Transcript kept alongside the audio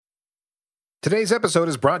Today's episode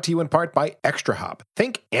is brought to you in part by ExtraHop.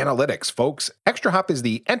 Think analytics, folks. ExtraHop is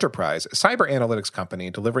the enterprise cyber analytics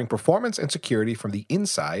company delivering performance and security from the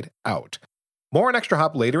inside out. More on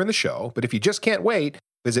ExtraHop later in the show, but if you just can't wait,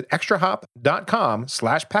 visit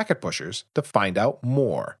extrahop.com/packetpushers to find out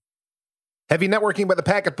more. Heavy Networking by the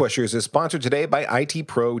Packet Pushers is sponsored today by IT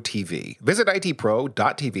Pro TV. Visit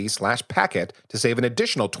itpro.tv/packet to save an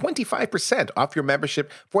additional 25% off your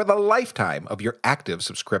membership for the lifetime of your active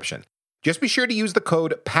subscription. Just be sure to use the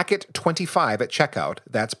code PACKET25 at checkout.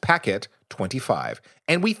 That's PACKET25.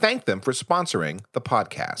 And we thank them for sponsoring the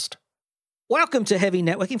podcast. Welcome to Heavy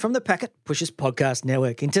Networking from the Packet Pushers Podcast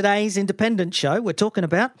Network. In today's independent show, we're talking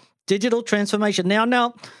about digital transformation.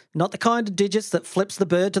 Now, not the kind of digits that flips the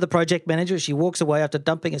bird to the project manager as she walks away after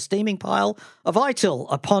dumping a steaming pile of ITIL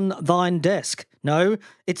upon thine desk. No,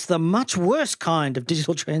 it's the much worse kind of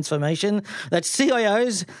digital transformation that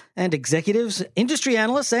CIOs and executives, industry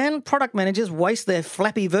analysts and product managers waste their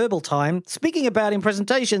flappy verbal time speaking about in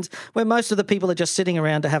presentations where most of the people are just sitting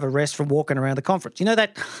around to have a rest from walking around the conference. You know,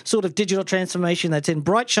 that sort of digital transformation that's in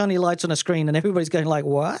bright, shiny lights on a screen and everybody's going like,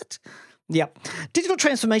 what? Yep. Digital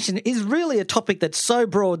transformation is really a topic that's so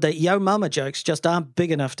broad that yo mama jokes just aren't big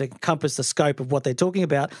enough to encompass the scope of what they're talking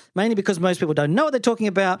about, mainly because most people don't know what they're talking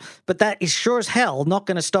about, but that is sure as hell not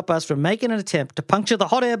going to stop us from making an attempt to puncture the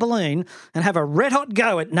hot air balloon and have a red-hot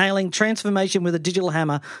go at nailing transformation with a digital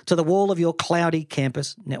hammer to the wall of your cloudy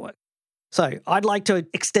campus network. So I'd like to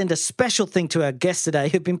extend a special thing to our guests today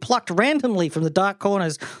who've been plucked randomly from the dark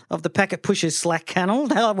corners of the Packet Pushers Slack channel.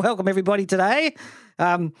 Welcome everybody today.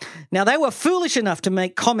 Now, they were foolish enough to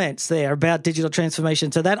make comments there about digital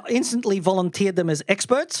transformation, so that instantly volunteered them as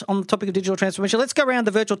experts on the topic of digital transformation. Let's go around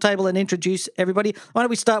the virtual table and introduce everybody. Why don't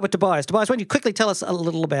we start with Tobias? Tobias, why don't you quickly tell us a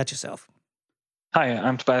little about yourself? Hi,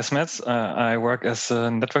 I'm Tobias Metz. I work as a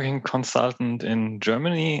networking consultant in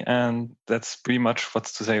Germany, and that's pretty much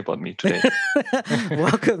what's to say about me today.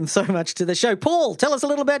 Welcome so much to the show. Paul, tell us a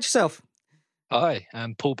little about yourself. Hi,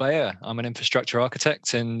 I'm Paul Bayer. I'm an infrastructure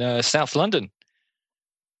architect in South London.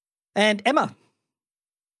 And Emma.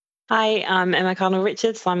 Hi, I'm Emma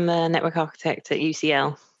Cardinal-Richards. I'm the network architect at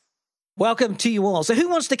UCL. Welcome to you all. So who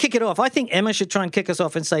wants to kick it off? I think Emma should try and kick us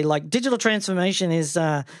off and say, like, digital transformation is...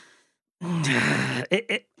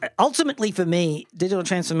 ultimately for me, digital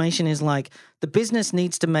transformation is like the business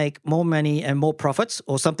needs to make more money and more profits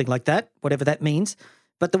or something like that, whatever that means.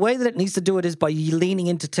 But the way that it needs to do it is by leaning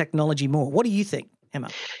into technology more. What do you think, Emma?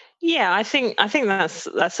 Yeah, I think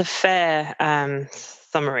that's a fair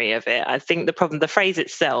summary of it. I think the phrase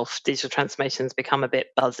itself, digital transformation, has become a bit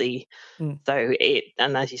buzzy. So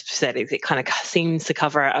and as you said, it kind of seems to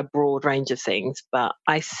cover a broad range of things. But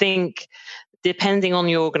I think depending on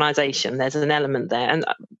your organization, there's an element there. And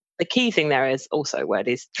the key thing there is also where it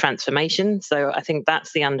is transformation. So I think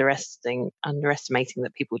that's the underestimating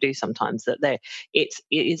that people do sometimes, that it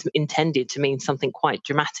is intended to mean something quite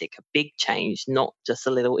dramatic, a big change, not just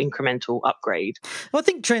a little incremental upgrade. Well, I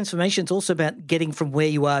think transformation is also about getting from where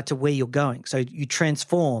you are to where you're going. So you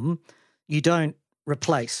transform, you don't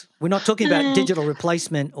replace. We're not talking about digital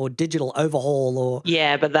replacement or digital overhaul or...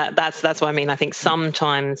 Yeah, but that's what I mean. I think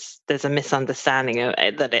sometimes there's a misunderstanding of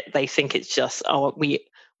it, that they think it's just,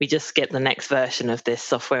 we just get the next version of this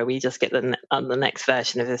software, we just get the next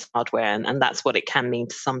version of this hardware, and that's what it can mean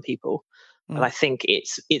to some people. But I think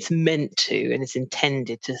it's meant to, and it's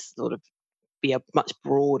intended to sort of be a much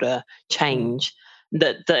broader change.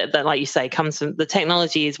 That, like you say, comes from the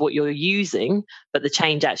technology is what you're using, but the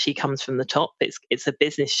change actually comes from the top. It's a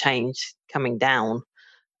business change coming down,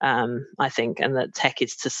 I think, and that tech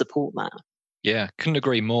is to support that. Yeah, couldn't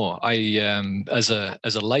agree more. I, as a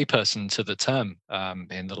layperson to the term,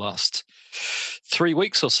 in the last 3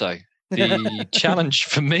 weeks or so, the challenge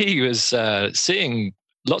for me was seeing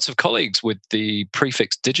lots of colleagues with the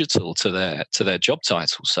prefix digital to their job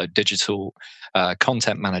title. So digital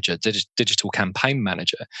content manager, digital campaign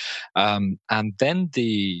manager. And then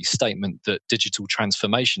the statement that digital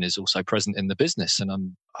transformation is also present in the business. And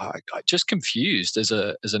I'm just confused as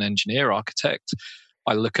an engineer architect.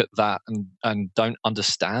 I look at that and don't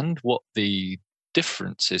understand what the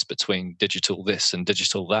difference is between digital this and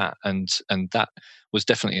digital that, and that was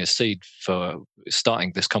definitely a seed for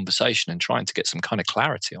starting this conversation and trying to get some kind of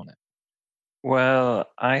clarity on it. Well,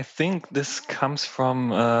 I think this comes from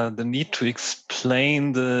the need to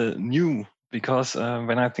explain the new, because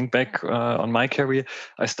when I think back on my career,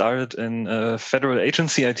 I started in federal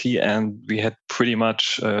agency IT, and we had pretty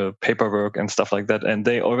much paperwork and stuff like that, and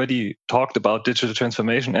they already talked about digital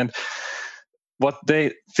transformation. And what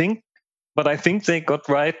I think they got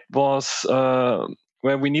right was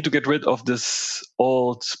where we need to get rid of this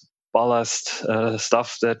old ballast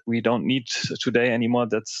stuff that we don't need today anymore.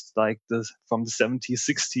 That's like from the 70s,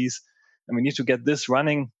 60s. And we need to get this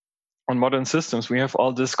running on modern systems. We have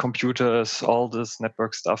all these computers, all this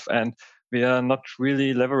network stuff, and we are not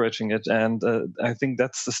really leveraging it. And I think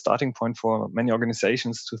that's the starting point for many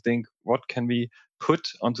organizations to think, what can we put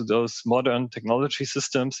onto those modern technology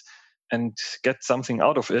systems and get something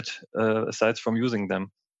out of it aside from using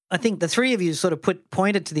them. I think the three of you sort of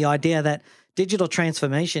pointed to the idea that digital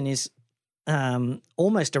transformation is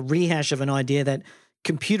almost a rehash of an idea that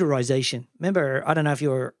computerization. Remember, I don't know if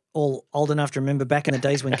you're all old enough to remember back in the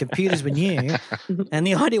days when computers were new, and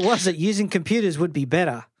the idea was that using computers would be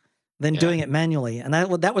better than doing it manually. And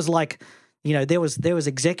that was like, there was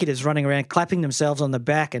executives running around clapping themselves on the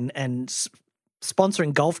back and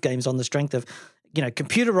sponsoring golf games on the strength of,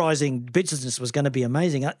 computerizing business was going to be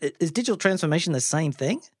amazing. Is digital transformation the same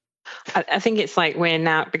thing? I think it's like we're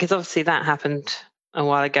now, because obviously that happened a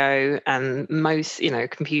while ago, and most,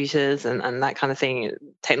 computers and that kind of thing,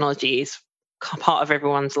 technology is part of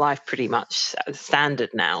everyone's life pretty much standard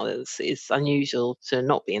now. It's unusual to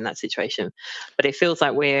not be in that situation. But it feels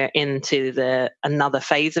like we're into another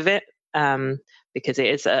phase of it, because it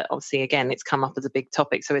is obviously, again, it's come up as a big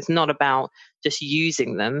topic. So it's not about just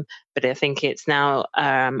using them, but I think it's now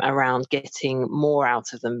around getting more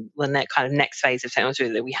out of them, the kind of next phase of technology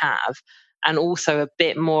that we have, and also a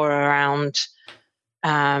bit more around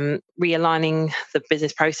realigning the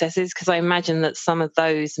business processes, because I imagine that some of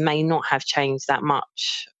those may not have changed that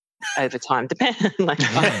much over time.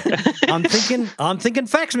 I'm thinking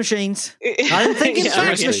fax machines. I'm thinking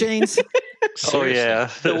fax machines. Oh yeah,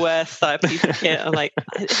 the worst type of people. Yeah, I'm like,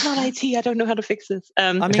 it's not IT. I don't know how to fix this.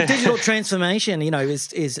 I mean, digital transformation,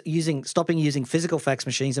 is stopping using physical fax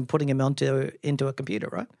machines and putting them into a computer,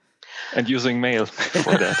 right? And using mail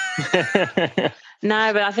for that.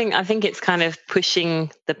 No, but I think it's kind of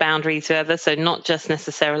pushing the boundaries further. So not just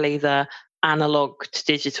necessarily the analog to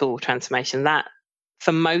digital transformation that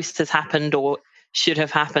for most has happened or should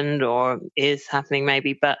have happened or is happening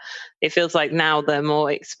maybe, but it feels like now they're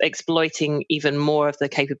more exploiting even more of the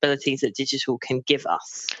capabilities that digital can give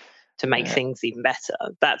us to make things even better.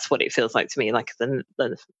 That's what it feels like to me, like the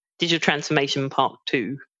digital transformation part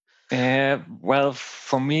 2. Well,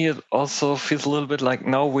 for me, it also feels a little bit like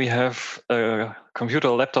now we have a computer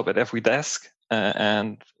or laptop at every desk,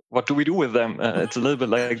 and what do we do with them? It's a little bit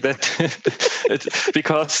like that,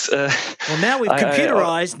 because well, now we've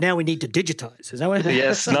computerized. Now we need to digitize. Is that what?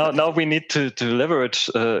 Yes. Now we need to leverage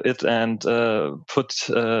it and put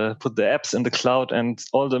the apps in the cloud and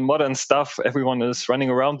all the modern stuff everyone is running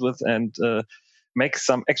around with, and make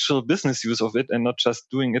some actual business use of it, and not just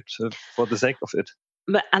doing it for the sake of it.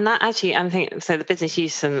 And that actually, I think, so the business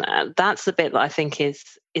use, and that's the bit that I think is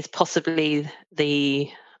possibly the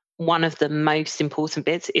one of the most important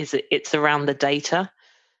bits. Is it's around the data,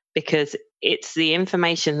 because it's the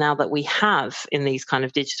information now that we have in these kind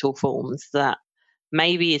of digital forms that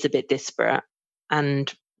maybe is a bit disparate,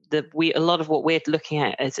 and a lot of what we're looking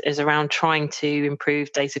at is around trying to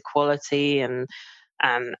improve data quality and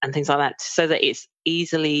things like that, so that it's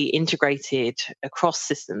easily integrated across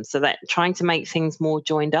systems, so that trying to make things more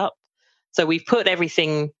joined up. So we've put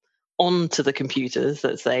everything onto the computers,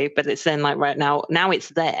 let's say, but it's then like right now it's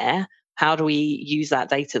there. How do we use that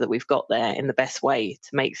data that we've got there in the best way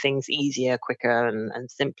to make things easier, quicker,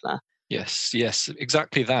 and simpler? Yes,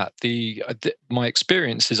 exactly that. My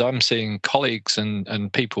experience is I'm seeing colleagues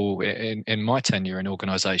and people in my tenure in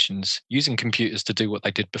organisations using computers to do what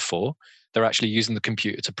they did before. They're actually using the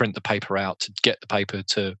computer to print the paper out, to get the paper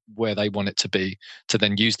to where they want it to be, to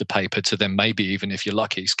then use the paper to then maybe, even if you're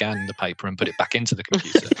lucky, scan the paper and put it back into the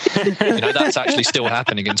computer. That's actually still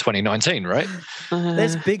happening in 2019, right?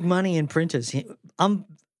 There's big money in printers. Some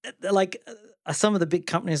of the big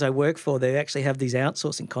companies I work for, they actually have these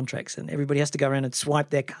outsourcing contracts, and everybody has to go around and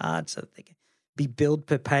swipe their card so that they can be billed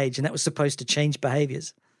per page, and that was supposed to change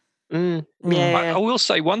behaviours. I will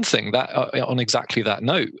say one thing that on exactly that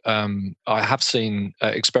note, I have seen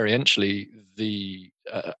experientially the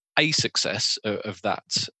a success of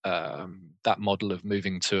that model of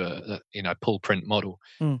moving to a pull print model,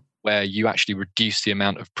 where you actually reduce the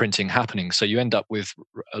amount of printing happening. So you end up with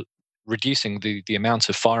reducing the amount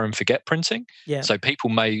of fire and forget printing. Yeah. So people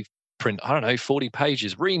may print, 40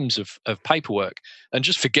 pages, reams of paperwork, and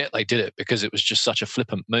just forget they did it because it was just such a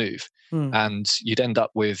flippant move. And you'd end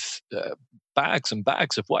up with bags and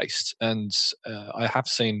bags of waste. And I have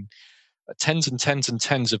seen tens and tens and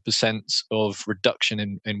tens of % of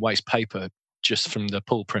reduction in waste paper just from the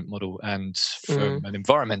pull print model. And from an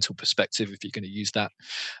environmental perspective, if you're going to use that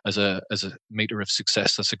as a meter of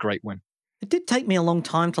success, that's a great win. It did take me a long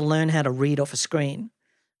time to learn how to read off a screen.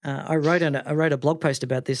 I wrote a blog post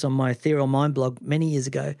about this on my Ethereal Mind blog many years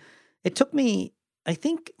ago. It took me, I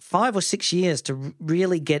think, 5 or 6 years to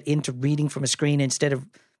really get into reading from a screen instead of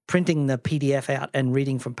printing the PDF out and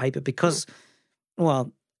reading from paper because,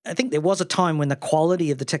 well, I think there was a time when the quality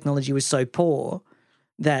of the technology was so poor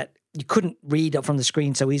that you couldn't read from the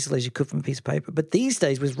screen so easily as you could from a piece of paper. But these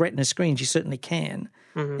days with Retina screens, you certainly can.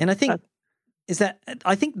 Mm-hmm. And I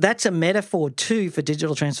think that's a metaphor too for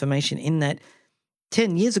digital transformation in that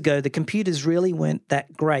 10 years ago, the computers really weren't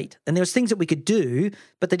that great. And there was things that we could do,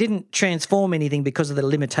 but they didn't transform anything because of the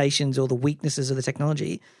limitations or the weaknesses of the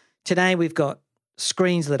technology. Today, we've got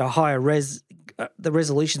screens that are higher the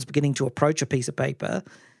resolution's beginning to approach a piece of paper,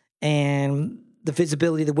 and the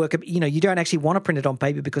visibility of the work, you don't actually want to print it on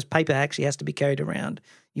paper because paper actually has to be carried around.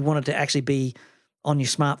 You want it to actually be on your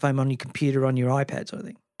smartphone, on your computer, on your iPad sort of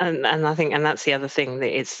thing. And I think, and that's the other thing,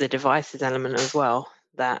 that it's the devices element as well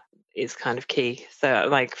that is kind of key. So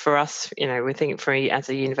like for us, we think as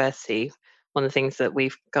a university, one of the things that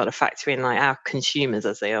we've got to factor in, like our consumers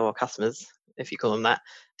as they are, or customers, if you call them that,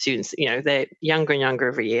 students, they're younger and younger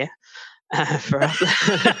every year. For us,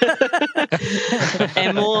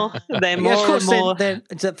 they're more. Of course,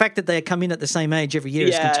 it's the fact that they come in at the same age every year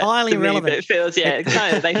is entirely irrelevant. It feels, they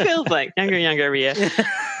feel like younger and younger every year.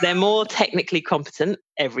 They're more technically competent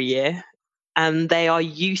every year, and they are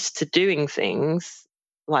used to doing things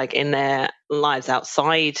like in their lives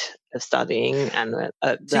outside of studying. And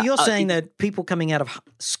so you're saying that people coming out of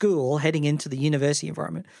school heading into the university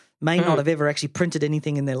environment may not have ever actually printed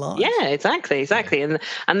anything in their lives. Yeah, exactly. And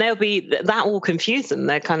they'll be, that will confuse them.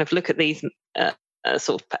 They kind of look at these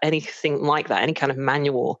sort of anything like that, any kind of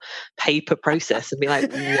manual paper process, and be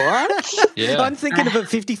like, what? Yeah. I'm thinking of a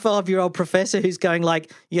 55-year-old professor who's going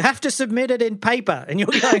like, you have to submit it in paper. And you're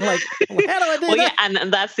going like, how do I do that? Yeah,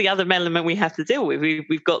 and that's the other element we have to deal with.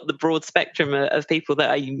 We've got the broad spectrum of people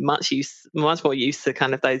that are much more used to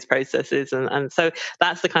kind of those processes. And so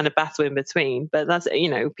that's the kind of battle in between. But that's,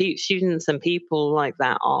 students and people like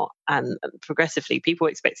that are, and progressively people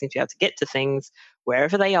are expecting to be able to get to things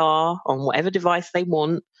wherever they are, on whatever device they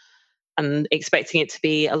want, and expecting it to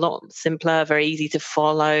be a lot simpler, very easy to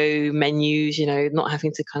follow menus, not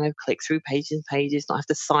having to kind of click through pages, not have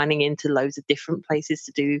to signing into loads of different places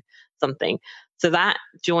to do something. So that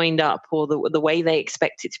joined up, or the way they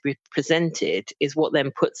expect it to be presented, is what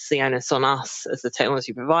then puts the onus on us as the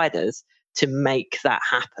technology providers to make that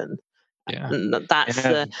happen. Yeah.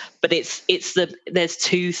 But there's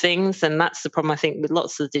two things, and that's the problem I think with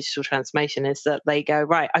lots of digital transformation, is that they go,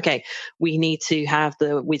 right, okay, we need to have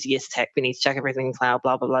the whizziest tech, we need to check everything in cloud,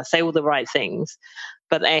 blah, blah, blah, say all the right things,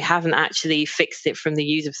 but they haven't actually fixed it from the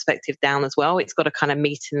user perspective down as well. It's got to kind of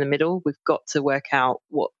meet in the middle. We've got to work out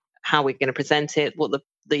how we're going to present it, what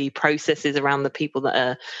the processes around the people that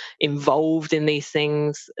are involved in these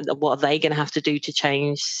things, what are they going to have to do to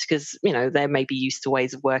change, because they may be used to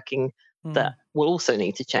ways of working that will also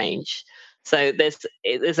need to change. So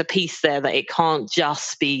there's a piece there that it can't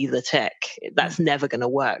just be the tech. That's never going to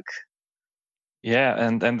work. Yeah,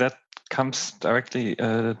 and that comes directly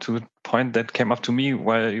to a point that came up to me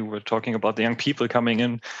while you were talking about the young people coming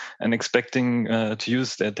in and expecting to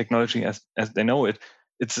use their technology as they know it.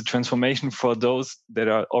 It's a transformation for those that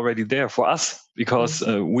are already there, for us, because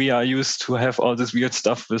we are used to have all this weird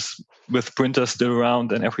stuff with printers still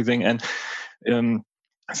around and everything. And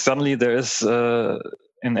suddenly there is an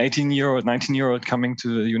 18-year-old, 19-year-old coming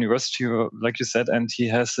to the university, like you said, and he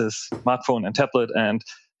has his smartphone and tablet, and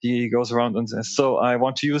he goes around and says, so I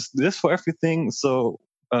want to use this for everything. So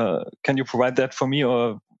can you provide that for me?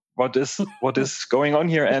 Or what is going on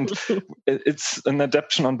here? And it's an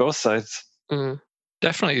adaptation on both sides. Mm.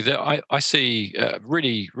 Definitely. I see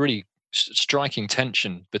really, really striking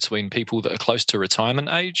tension between people that are close to retirement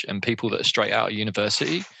age and people that are straight out of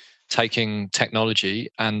university, taking technology,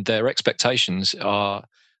 and their expectations are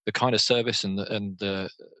the kind of service and the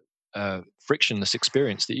frictionless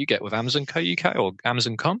experience that you get with Amazon Co.uk or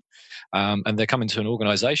Amazon.com. And they're coming to an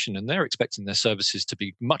organization and they're expecting their services to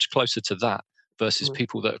be much closer to that versus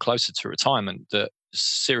people that are closer to retirement that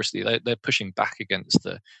seriously, they're pushing back against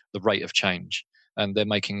the rate of change. And they're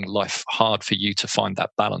making life hard for you to find that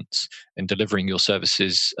balance in delivering your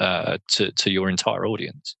services to your entire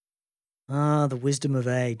audience. Ah, the wisdom of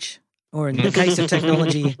age. Or in the case of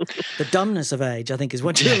technology, the dumbness of age, I think is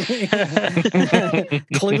what you're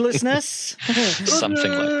cluelessness?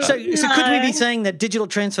 Something like that. So could we be saying that digital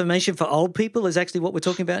transformation for old people is actually what we're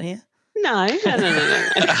talking about here? No.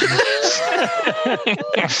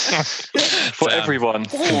 For everyone.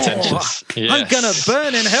 Contentious. Yes. I'm going to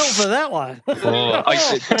burn in hell for that one.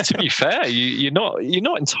 To be fair, you're not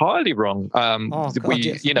entirely wrong.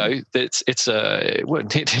 Yes. It's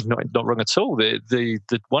not wrong at all. The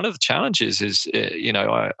one of the challenges is in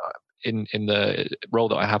the role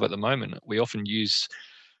that I have at the moment, we often use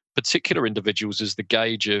particular individuals as the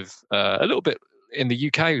gauge of a little bit. In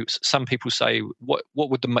the UK, some people say, what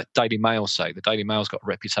would the Daily Mail say? The Daily Mail's got a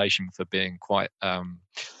reputation for being quite...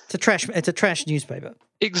 It's a trash newspaper.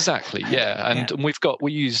 Exactly, yeah. And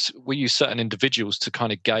we use certain individuals to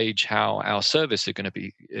kind of gauge how our services are going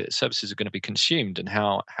to be consumed and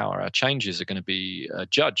how our changes are going to be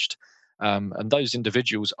judged. And those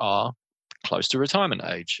individuals are close to retirement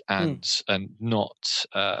age and not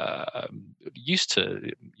used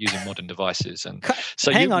to using modern devices. And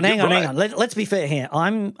so hang on. Let's be fair here.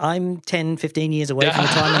 I'm 10, 15 years away from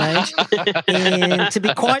retirement age. And to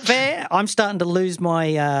be quite fair, I'm starting to lose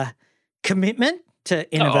my commitment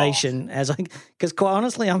to innovation because quite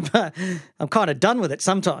honestly, I'm kind of done with it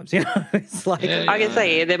sometimes. It's like I can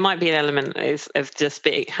say there might be an element of just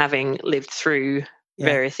having lived through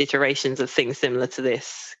various iterations of things similar to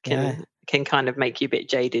this can kind of make you a bit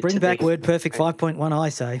jaded. Bring back WordPerfect 5.1, I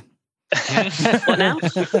say. What now?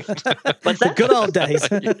 What's that? The good old days.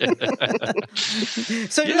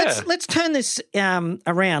 So let's turn this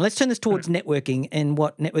around. Let's turn this towards networking and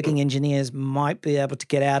what networking engineers might be able to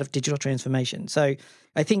get out of digital transformation. So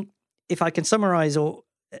I think if I can summarize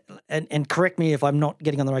and correct me if I'm not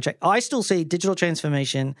getting on the right track, I still see digital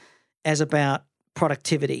transformation as about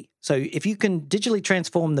productivity. So if you can digitally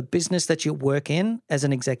transform the business that you work in as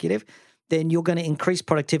an executive, then you're going to increase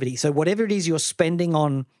productivity. So whatever it is you're spending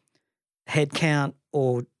on headcount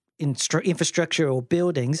or infrastructure or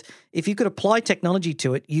buildings, if you could apply technology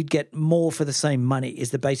to it, you'd get more for the same money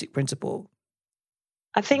is the basic principle.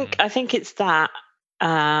 I think it's that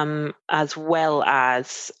as well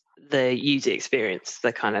as the user experience,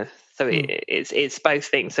 it's both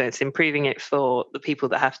things. So it's improving it for the people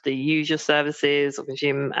that have to use your services or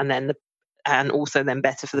consume, and also then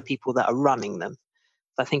better for the people that are running them.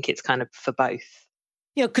 So I think it's kind of for both.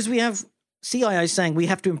 Yeah, because we have CIOs saying we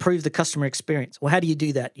have to improve the customer experience. Well, how do you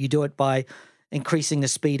do that? You do it by increasing the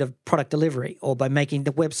speed of product delivery, or by making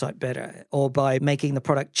the website better, or by making the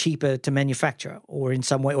product cheaper to manufacture, or in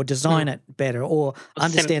some way, or design it better, or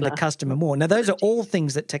understand the customer more. Now, those are all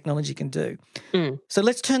things that technology can do. So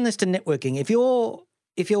let's turn this to networking. If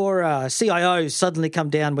your CIO suddenly come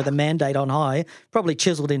down with a mandate on high, probably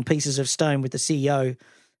chiseled in pieces of stone with the CEO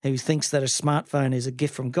who thinks that a smartphone is a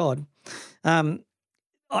gift from God, I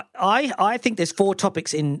think there's 4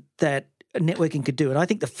 topics in that networking could do. And I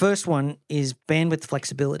think the first one is bandwidth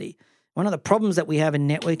flexibility. One of the problems that we have in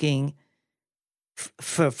networking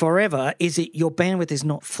for forever is that your bandwidth is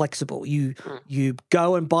not flexible. You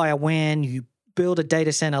go and buy a WAN, you build a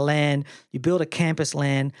data center LAN, you build a campus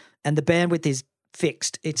LAN, and the bandwidth is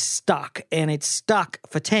fixed. It's stuck, and it's stuck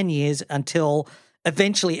for 10 years until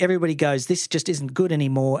eventually everybody goes, this just isn't good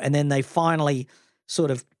anymore, and then they finally sort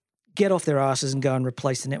of get off their asses and go and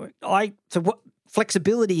replace the network. So what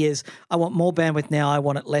flexibility is, I want more bandwidth now, I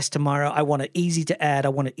want it less tomorrow, I want it easy to add, I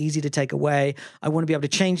want it easy to take away, I want to be able to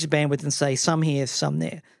change the bandwidth and say some here, some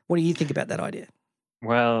there. What do you think about that idea?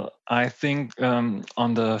 Well, I think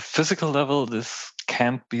on the physical level, this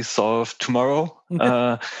can't be solved tomorrow.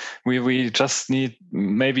 We just need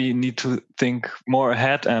to think more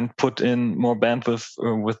ahead and put in more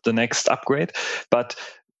bandwidth with the next upgrade, but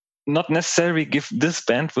not necessarily give this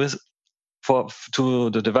bandwidth to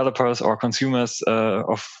the developers or consumers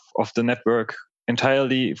of the network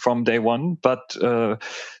entirely from day one, but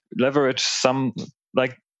leverage some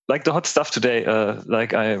like the hot stuff today,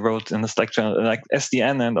 like I wrote in the Slack channel, like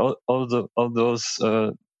SDN and all those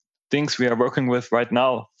things we are working with right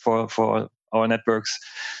now for our networks.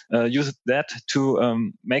 Use that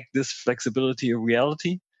to make this flexibility a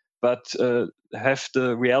reality, but have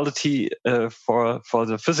the reality for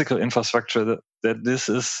the physical infrastructure that this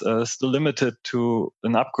is still limited to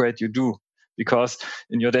an upgrade you do, because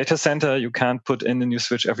in your data center you can't put in a new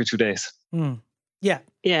switch every 2 days. Yeah,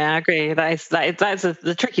 I agree.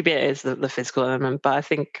 The tricky bit is the physical element, but I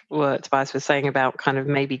think what Tobias was saying about kind of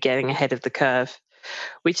maybe getting ahead of the curve,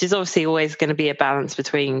 which is obviously always going to be a balance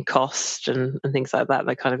between cost and things like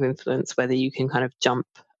that kind of influence whether you can kind of jump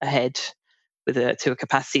ahead to a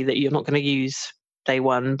capacity that you're not going to use day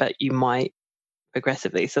one, but you might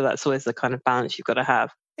progressively. So that's always the kind of balance you've got to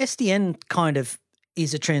have. SDN kind of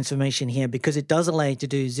is a transformation here because it does allow you to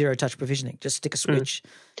do zero touch provisioning. Just stick a switch.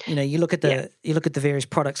 You look at the various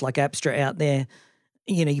products like Apstra out there.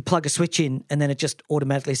 you plug a switch in and then it just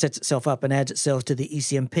automatically sets itself up and adds itself to the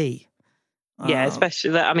ECMP. Yeah,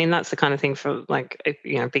 especially that. I mean, that's the kind of thing for like,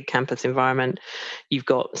 big campus environment. You've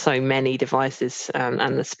got so many devices,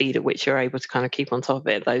 and the speed at which you're able to kind of keep on top of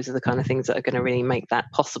it. Those are the kind of things that are going to really make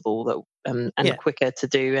that possible. That and quicker to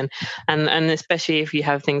do, and especially if you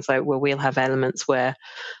have things like, well, we'll have elements where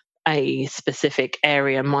a specific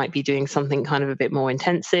area might be doing something kind of a bit more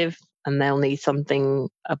intensive, and they'll need something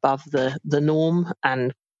above the norm.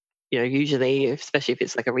 And usually, especially if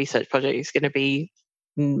it's like a research project, it's going to be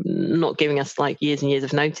not giving us like years and years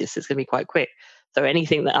of notice. It's going to be quite quick. So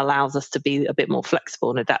anything that allows us to be a bit more flexible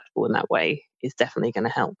and adaptable in that way is definitely going to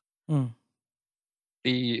help.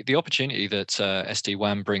 The opportunity that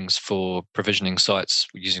SD-WAN brings for provisioning sites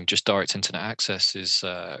using just direct internet access is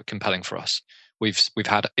compelling for us. We've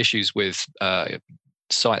had issues with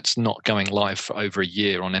sites not going live for over a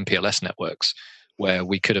year on MPLS networks, where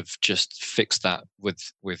we could have just fixed that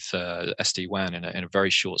with SD-WAN in a very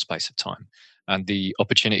short space of time. And the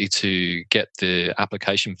opportunity to get the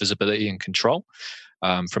application visibility and control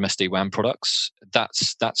from SD-WAN products,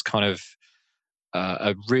 that's kind of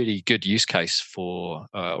a really good use case for,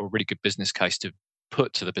 or a really good business case to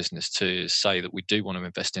put to the business to say that we do want to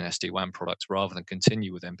invest in SD-WAN products rather than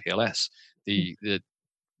continue with MPLS. The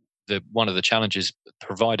one of the challenges,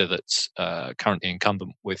 provider that's currently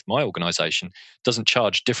incumbent with my organization doesn't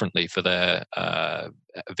charge differently for their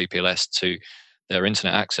VPLS to their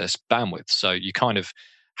internet access bandwidth. So you kind of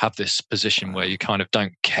have this position where you kind of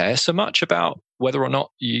don't care so much about whether or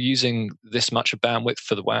not you're using this much of bandwidth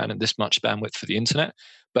for the WAN and this much bandwidth for the internet.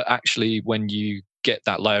 But actually, when you get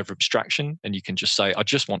that layer of abstraction and you can just say, I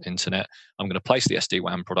just want internet, I'm going to place the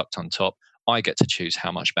SD-WAN product on top, I get to choose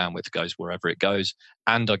how much bandwidth goes wherever it goes,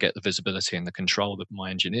 and I get the visibility and the control that my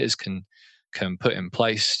engineers can put in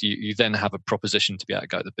place. You then have a proposition to be able to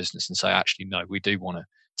go to the business and say, actually, no, we do want to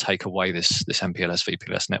take away this MPLS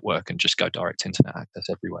VPLS network and just go direct internet access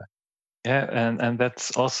everywhere. Yeah, and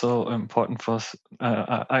that's also important for us.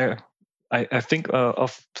 I think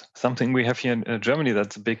of something we have here in Germany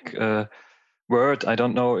that's a big word. I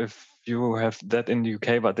don't know if you have that in the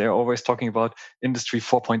UK, but they're always talking about Industry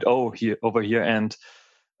 4.0 over here, and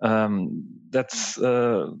that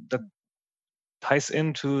ties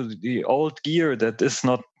into the old gear that is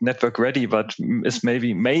not network ready, but is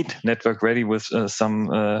maybe made network ready with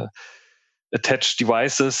some attached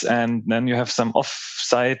devices, and then you have some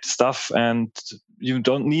off-site stuff, and you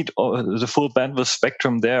don't need the full bandwidth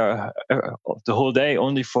spectrum there the whole day,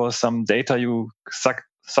 only for some data you suck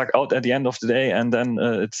out at the end of the day, and then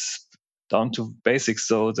it's down to basics.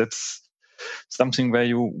 So that's something where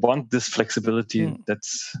you want this flexibility.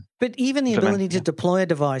 But even the ability to deploy a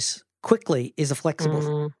device quickly is a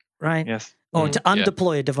flexible, right? Yes. Or to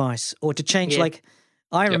undeploy a device, or to change. Like,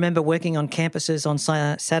 I remember working on campuses on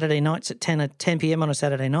Saturday nights at 10 p.m. on a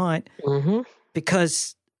Saturday night,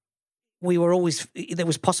 because we were always, there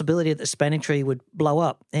was possibility that the spanning tree would blow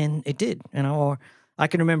up, and it did. Or I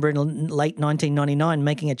can remember in late 1999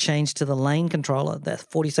 making a change to the lane controller, the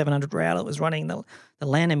 4700 router that was running the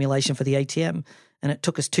LAN emulation for the ATM, and it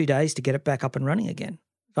took us 2 days to get it back up and running again.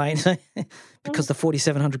 Right, because the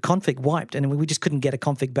 4700 config wiped, and we just couldn't get a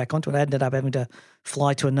config back onto it. I ended up having to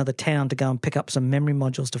fly to another town to go and pick up some memory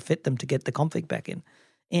modules to fit them to get the config back in.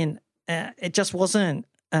 And it just wasn't.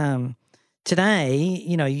 Today,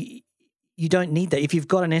 you don't need that. If you've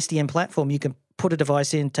got an SDN platform, you can put a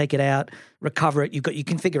device in, take it out, recover it. You've got your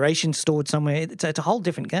configuration stored somewhere. It's a whole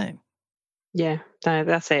different game. Yeah,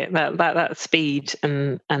 that's it. That speed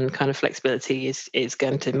and kind of flexibility is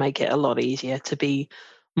going to make it a lot easier to be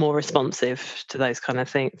more responsive to those kind of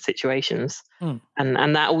situations, and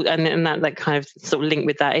that kind of sort of link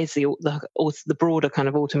with that is the broader kind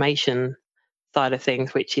of automation side of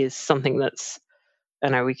things, which is something that's, I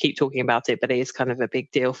know we keep talking about it, but it is kind of a big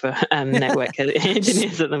deal for network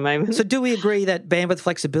engineers at the moment. So, do we agree that bandwidth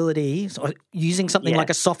flexibility, using something like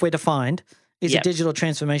a software defined, is a digital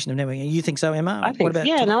transformation of networking? You think so, Emma? I think,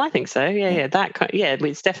 I think so.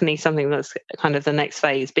 It's definitely something that's kind of the next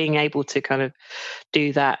phase, being able to kind of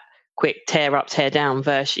do that quick tear up, tear down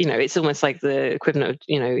version. It's almost like the equivalent of,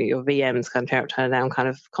 your VMs kind of tear up, tear down kind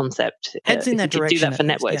of concept. Heads in that direction. Do that for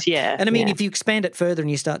networks, And I mean, if you expand it further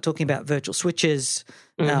and you start talking about virtual switches,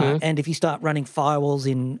 and if you start running firewalls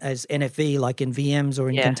as NFV, like in VMs or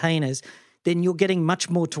in containers, then you're getting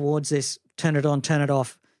much more towards this turn it on, turn it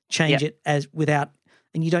off, change it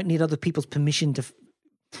and you don't need other people's permission to.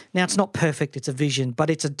 Now, it's not perfect, it's a vision, but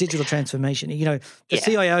it's a digital transformation. The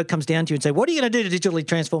CIO comes down to you and say, what are you going to do to digitally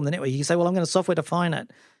transform the network? You say, well, I'm going to software define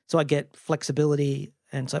it so I get flexibility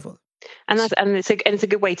and so forth. And it's a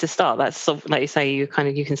good way to start. That's like you say, you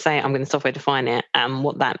can say I'm going to software define it, and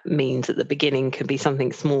what that means at the beginning could be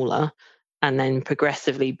something smaller, and then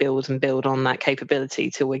progressively build on that capability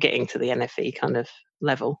till we're getting to the NFV kind of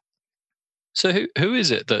level. So who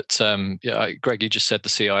is it that, Greg, you just said the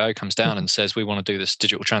CIO comes down and says, we want to do this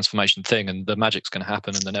digital transformation thing and the magic's going to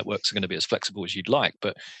happen and the networks are going to be as flexible as you'd like.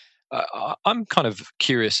 But I'm kind of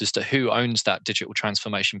curious as to who owns that digital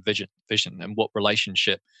transformation vision and what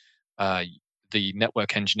relationship the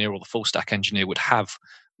network engineer or the full stack engineer would have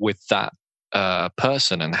with that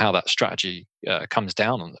person and how that strategy comes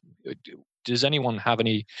down on them. Does anyone have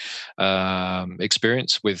any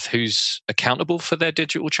experience with who's accountable for their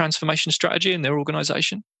digital transformation strategy in their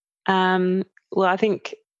organization? Well, I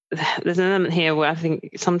think there's an element here where I think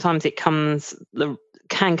sometimes it can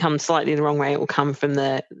come slightly the wrong way. It will come from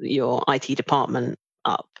your IT department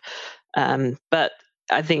up. But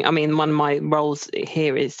one of my roles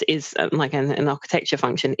here is like an architecture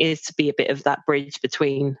function, is to be a bit of that bridge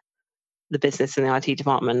between the business and the IT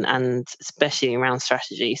department, and especially around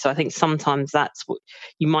strategy. So I think sometimes that's what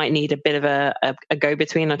you might need, a bit of a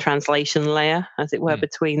go-between, a translation layer, as it were,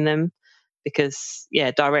 between them, because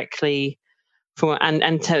directly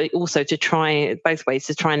and to try both ways,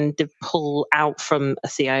 to try and pull out from a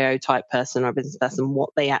CIO type person or a business person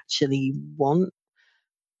what they actually want.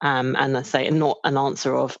 And I say, not an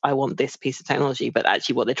answer of I want this piece of technology, but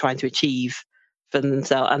actually what they're trying to achieve for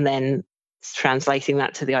themselves, and then translating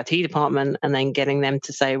that to the IT department and then getting them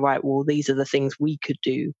to say, right, well, these are the things we could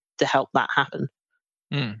do to help that happen.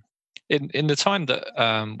 In the time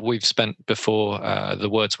that we've spent before the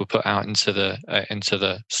words were put out into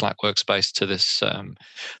the Slack workspace to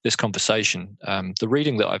this conversation, the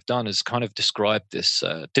reading that I've done has kind of described this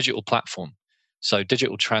digital platform. So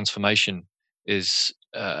digital transformation is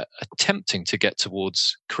attempting to get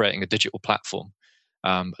towards creating a digital platform.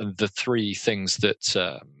 And the three things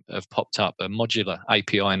that have popped up are modular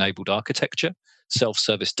API-enabled architecture,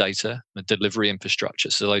 self-service data, and delivery infrastructure.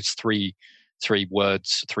 So those three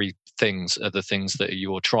things are the things that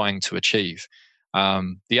you're trying to achieve.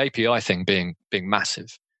 The API thing being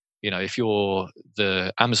massive. If you're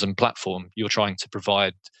the Amazon platform, you're trying to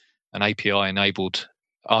provide an API-enabled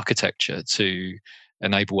architecture to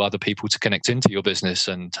enable other people to connect into your business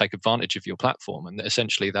and take advantage of your platform. And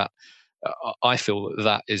essentially that, I feel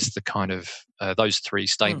that is the kind of, those three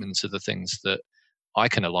statements are the things that I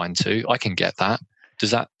can align to. I can get that.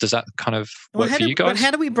 Does that kind of work for you guys? But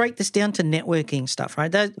how do we break this down to networking stuff,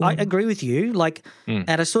 right? I agree with you. Like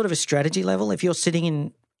at a sort of a strategy level, if you're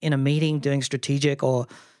sitting in a meeting doing strategic, or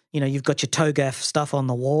you've got your TOGAF stuff on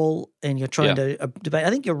the wall and you're trying to debate,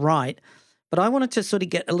 I think you're right. But I wanted to sort of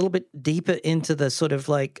get a little bit deeper into the sort of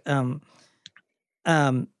like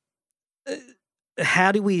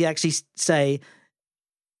how do we actually say,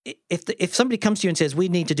 if somebody comes to you and says we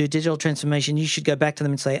need to do digital transformation, you should go back to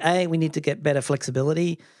them and say, A, we need to get better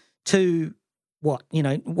flexibility. 2, what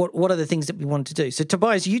are the things that we want to do? So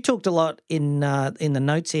Tobias, you talked a lot in the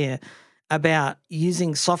notes here about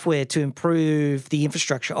using software to improve the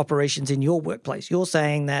infrastructure operations in your workplace. You're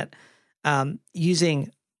saying that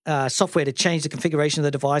using software to change the configuration of the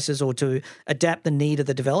devices or to adapt the need of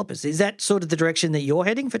the developers. Is that sort of the direction that you're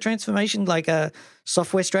heading for transformation, like a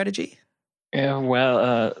software strategy? Yeah,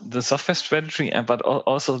 well, the software strategy, but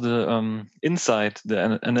also the insight,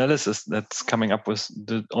 the analysis that's coming up with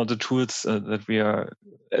all the tools that we are.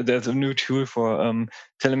 There's a new tool for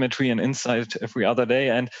telemetry and insight every other day,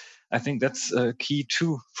 and I think that's key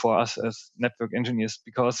too for us as network engineers,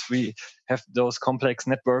 because we have those complex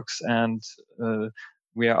networks and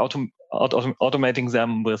we are automating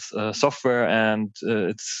them with software, and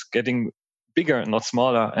it's getting bigger, not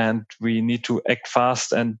smaller, and we need to act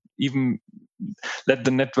fast and even let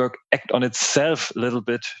the network act on itself a little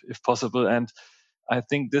bit if possible. And I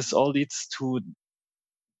think this all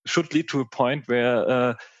should lead to a point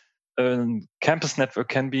where a campus network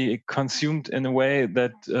can be consumed in a way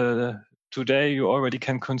that today you already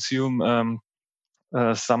can consume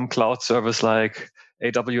some cloud service like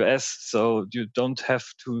AWS, so you don't have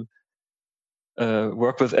to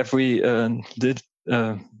work with every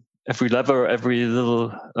lever, every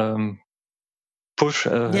little push,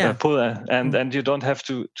 pull, and you don't have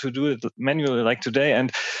to do it manually like today.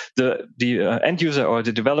 And the end user or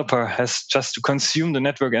the developer has just to consume the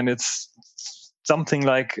network, and it's something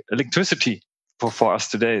like electricity for us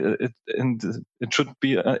today. It should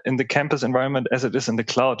be in the campus environment as it is in the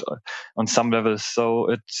cloud on some levels. So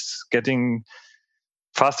it's getting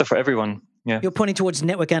faster for everyone. Yeah. You're pointing towards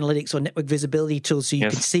network analytics or network visibility tools so you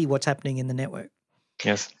can see what's happening in the network.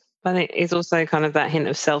 Yes. I think it's also kind of that hint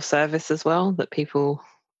of self-service as well, that people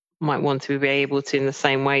might want to be able to, in the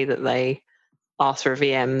same way that they ask for a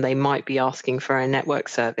VM, they might be asking for a network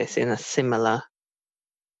service in a similar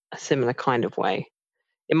kind of way.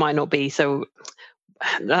 It might not be so,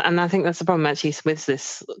 and I think that's the problem actually with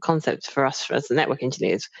this concept for us as network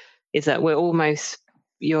engineers, is that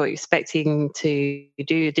you're expecting to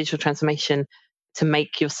do a digital transformation to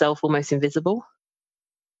make yourself almost invisible.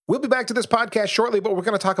 We'll be back to this podcast shortly, but we're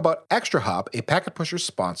going to talk about ExtraHop, a Packet Pusher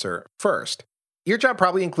sponsor, first. Your job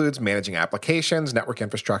probably includes managing applications, network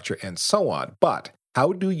infrastructure, and so on. But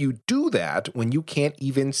how do you do that when you can't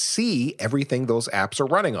even see everything those apps are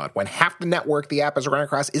running on? When half the network the app is running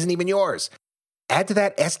across isn't even yours? Add to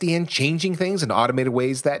that SDN changing things in automated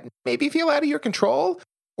ways that maybe feel out of your control?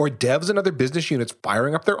 Or devs and other business units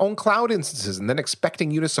firing up their own cloud instances and then expecting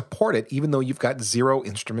you to support it even though you've got zero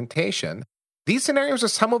instrumentation? These scenarios are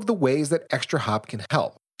some of the ways that ExtraHop can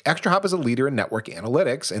help. ExtraHop is a leader in network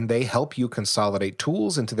analytics, and they help you consolidate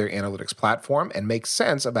tools into their analytics platform and make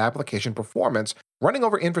sense of application performance running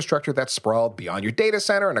over infrastructure that's sprawled beyond your data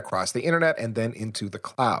center and across the internet and then into the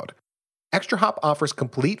cloud. ExtraHop offers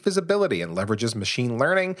complete visibility and leverages machine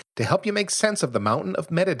learning to help you make sense of the mountain of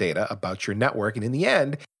metadata about your network, and in the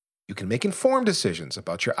end, you can make informed decisions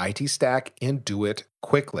about your IT stack and do it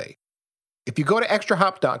quickly. If you go to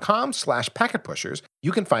extrahop.com/packetpushers,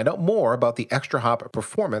 you can find out more about the ExtraHop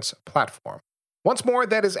performance platform. Once more,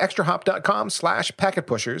 that is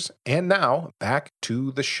extrahop.com/packetpushers. And now, back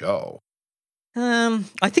to the show. I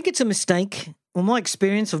think it's a mistake. Well, my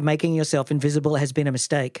experience of making yourself invisible has been a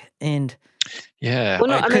mistake. And yeah,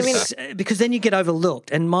 well, because then you get overlooked.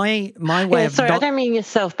 And my way of I don't mean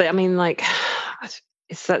yourself, but I mean like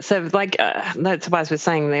it's that sort of like that Tobias was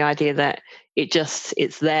saying, the idea that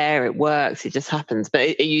it's there, it works, it just happens.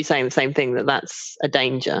 But are you saying the same thing, that that's a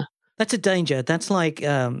danger? That's a danger. That's like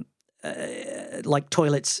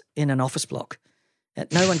toilets in an office block.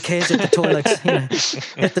 No one cares if the toilets,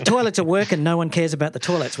 if the toilets are working, no one cares about the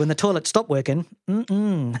toilets. When the toilets stop working,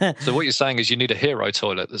 So what you're saying is you need a hero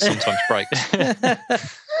toilet that sometimes breaks.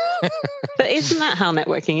 But isn't that how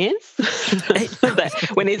networking is?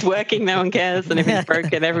 When it's working, no one cares, and if it's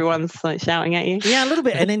broken, everyone's like shouting at you. Yeah, a little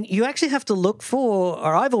bit. And then you actually have to look for,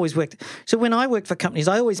 or I've always worked, so when I worked for companies,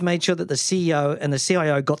 I always made sure that the CEO and the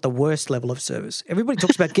CIO got the worst level of service. Everybody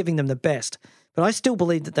talks about giving them the best, but I still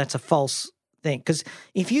believe that that's a false thing, because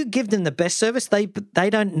if you give them the best service, they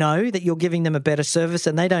don't know that you're giving them a better service,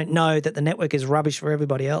 and they don't know that the network is rubbish for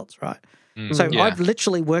everybody else, right? I've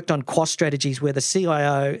literally worked on cost strategies where the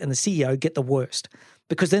CIO and the CEO get the worst,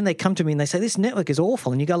 because then they come to me and they say, this network is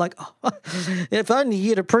awful. And you go like, oh, if only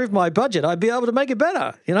you'd approved my budget, I'd be able to make it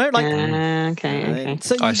better. Okay.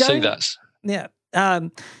 So I see that. Yeah.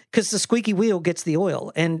 Because the squeaky wheel gets the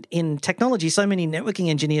oil. And in technology, so many networking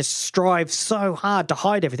engineers strive so hard to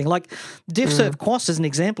hide everything. Like DiffServ Quast is an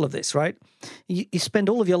example of this, right? You spend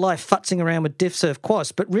all of your life futzing around with DiffServ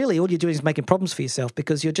Quast, but really all you're doing is making problems for yourself,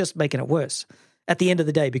 because you're just making it worse at the end of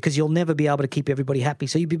the day, because you'll never be able to keep everybody happy.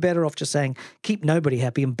 So you'd be better off just saying, keep nobody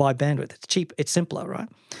happy and buy bandwidth. It's cheap, it's simpler, right?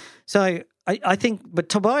 So I think, but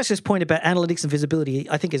Tobias's point about analytics and visibility,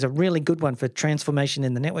 I think is a really good one for transformation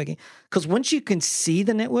in the networking. Because once you can see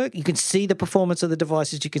the network, you can see the performance of the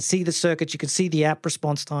devices, you can see the circuits, you can see the app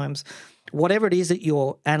response times, whatever it is that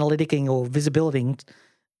you're analyticing or visibility.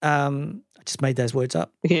 I just made those words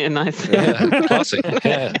up. Yeah, nice. Yeah, classic.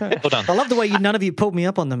 Yeah, well done. I love the way none of you pulled me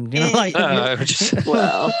up on them.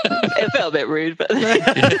 Well, it felt a bit rude, but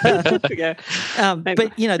yeah.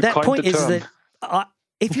 But that point is that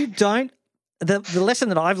if you don't, the lesson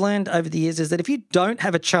that I've learned over the years is that if you don't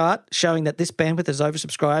have a chart showing that this bandwidth is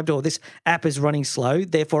oversubscribed or this app is running slow,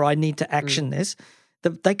 therefore I need to action this,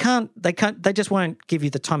 they just won't give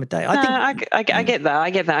you the time of day. I get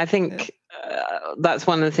that. I think that's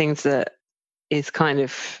one of the things that is kind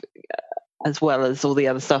of, as well as all the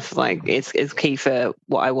other stuff, like is key for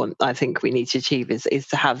what I think we need to achieve is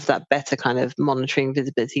to have that better kind of monitoring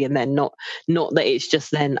visibility, and then not that it's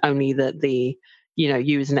just then only that the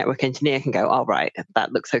you as a network engineer can go, oh, right,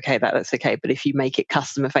 that looks okay, but if you make it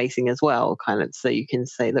customer facing as well, kind of, so you can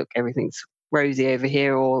say, look, everything's rosy over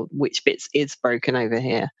here, or which bits is broken over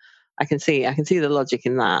here. I can see the logic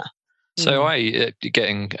in that. So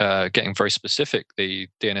getting very specific, the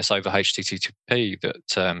DNS over HTTP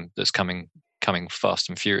that's coming fast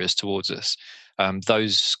and furious towards us,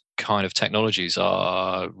 those kind of technologies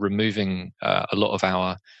are removing a lot of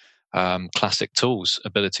our classic tools'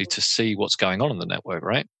 ability to see what's going on the network,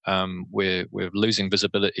 right? We're losing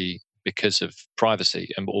visibility because of privacy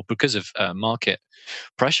or because of market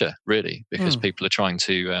pressure, really, because people are trying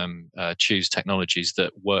to choose technologies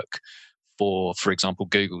that work for example,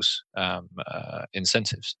 Google's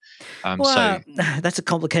incentives. Well, that's a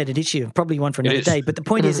complicated issue, probably one for another day. But the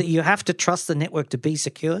point is that you have to trust the network to be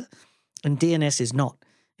secure, and DNS is not.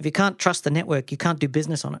 If you can't trust the network, you can't do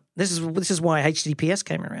business on it. This is why HTTPS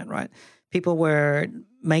came around, right? People were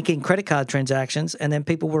making credit card transactions, and then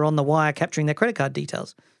people were on the wire capturing their credit card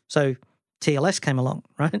details. So TLS came along,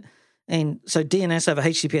 right? And so DNS over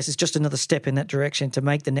HTTPS is just another step in that direction to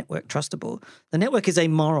make the network trustable. The network is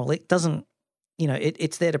amoral. It doesn't,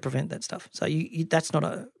 it's there to prevent that stuff. So that's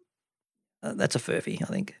not that's a furphy, I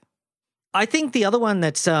think. I think the other one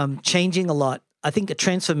that's changing a lot, I think a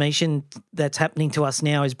transformation that's happening to us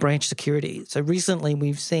now is branch security. So recently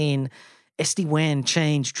we've seen SD-WAN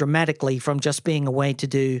change dramatically from just being a way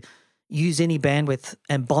to use any bandwidth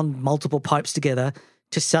and bond multiple pipes together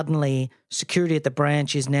to suddenly security at the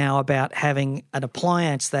branch is now about having an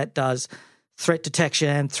appliance that does threat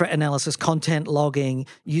detection, threat analysis, content logging,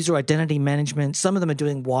 user identity management. Some of them are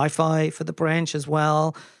doing Wi-Fi for the branch as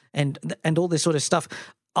well, and all this sort of stuff.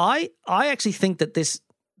 I actually think that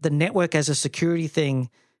the network as a security thing,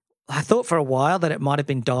 I thought for a while that it might have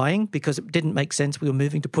been dying because it didn't make sense. We were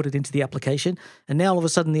moving to put it into the application. And now all of a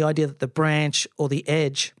sudden the idea that the branch or the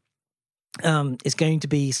edge is going to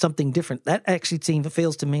be something different, that actually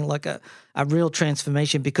feels to me like a real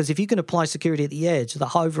transformation, because if you can apply security at the edge, the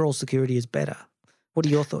overall security is better. What are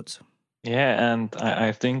your thoughts? Yeah, and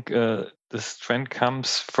I think this trend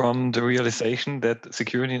comes from the realization that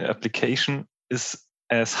security in application is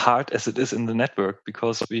as hard as it is in the network,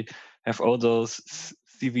 because we have all those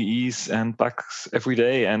CVEs and bugs every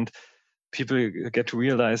day, and people get to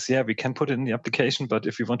realize, we can put it in the application, but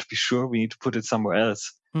if we want to be sure, we need to put it somewhere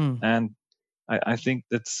else. And I think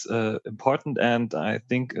that's important, and I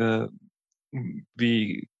think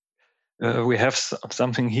we have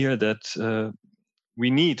something here that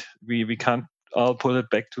we need. We can't all pull it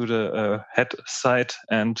back to the head side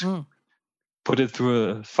and put it through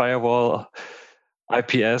a firewall,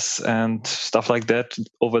 IPS and stuff like that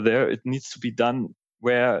over there. It needs to be done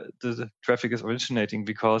where the traffic is originating,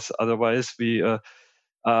 because otherwise we are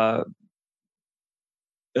a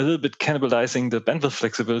little bit cannibalizing the bandwidth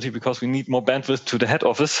flexibility, because we need more bandwidth to the head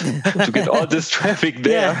office to get all this traffic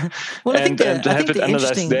there and have it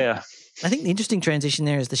analyzed there. I think the interesting transition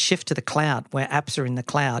there is the shift to the cloud, where apps are in the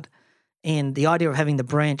cloud. And the idea of having the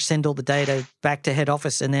branch send all the data back to head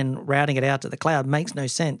office and then routing it out to the cloud makes no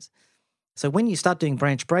sense. So when you start doing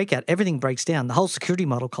branch breakout, everything breaks down. The whole security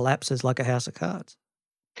model collapses like a house of cards.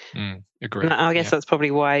 Agree. And I guess that's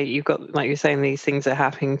probably why you've got, like you're saying, these things are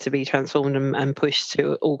having to be transformed and pushed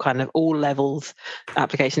to all levels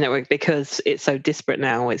application network, because it's so disparate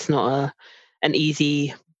now. It's not an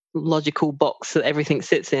easy logical box that everything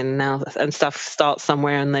sits in now, and stuff starts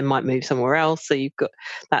somewhere and then might move somewhere else. So you've got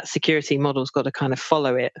that security model's got to kind of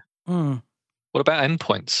follow it. What about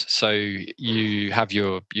endpoints? So you have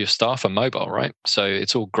your staff on mobile, right? So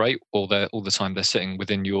it's all great all the time. They're sitting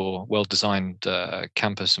within your well-designed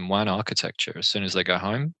campus and WAN architecture. As soon as they go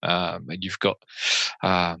home, you've got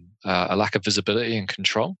a lack of visibility and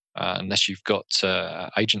control unless you've got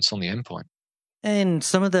agents on the endpoint. And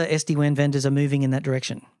some of the SD-WAN vendors are moving in that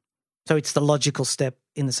direction. So it's the logical step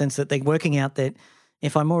in the sense that they're working out that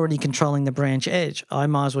if I'm already controlling the branch edge, I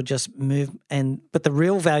might as well just move. But the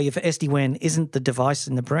real value for SD-WAN isn't the device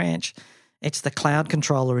in the branch, it's the cloud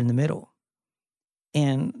controller in the middle.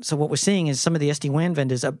 And so what we're seeing is some of the SD-WAN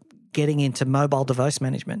vendors are getting into mobile device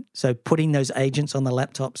management. So putting those agents on the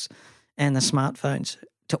laptops and the smartphones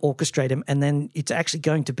to orchestrate them. And then it's actually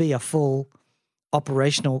going to be a full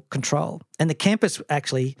operational control. And the campus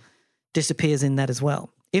actually disappears in that as well.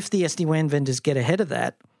 If the SD-WAN vendors get ahead of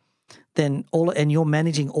that, then and you're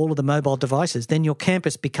managing all of the mobile devices, then your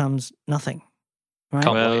campus becomes nothing. Right?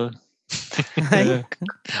 Well,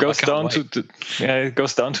 goes down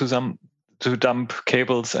to dump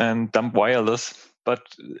cables and dump wireless, but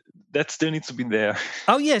that still needs to be there.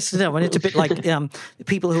 Oh yes, no, and it's a bit like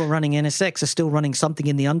people who are running NSX are still running something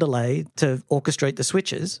in the underlay to orchestrate the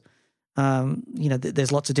switches.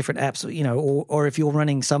 There's lots of different apps, or if you're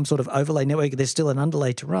running some sort of overlay network, there's still an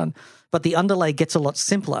underlay to run, but the underlay gets a lot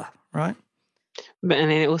simpler, right? But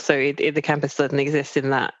and then also the campus doesn't exist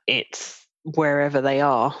in that it's wherever they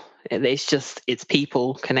are. It's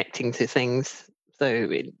people connecting to things, so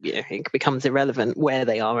it becomes irrelevant where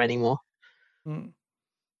they are anymore.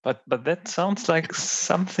 But that sounds like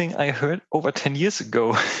something I heard over 10 years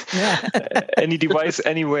ago. Yeah. Any device,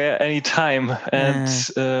 anywhere, anytime. And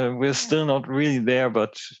we're still not really there,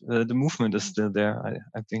 but the movement is still there,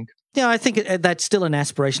 I think. Yeah, I think that's still an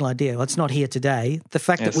aspirational idea. It's not here today. The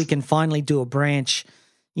fact that we can finally do a branch,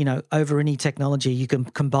 over any technology, you can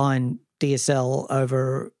combine DSL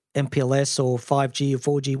over MPLS or 5G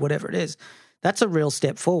or 4G, whatever it is. That's a real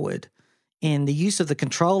step forward. And the use of the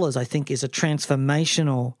controllers, I think, is a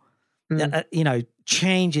transformational,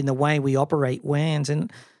 change in the way we operate WANs.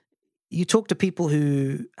 And you talk to people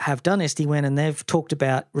who have done SD-WAN and they've talked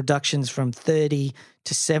about reductions from 30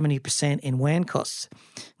 to 70% in WAN costs.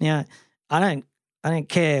 Now, I don't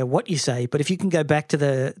care what you say, but if you can go back to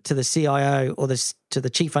the CIO or to the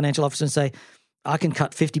chief financial officer and say, I can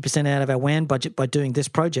cut 50% out of our WAN budget by doing this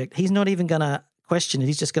project, he's not even going to question it.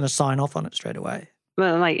 He's just going to sign off on it straight away.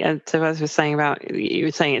 Well, so as we were saying about, you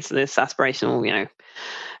were saying it's this aspirational,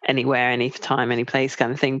 anywhere, any time, any place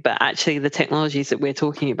kind of thing. But actually the technologies that we're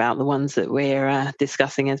talking about, the ones that we're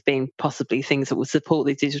discussing as being possibly things that will support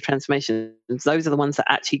these digital transformations, those are the ones that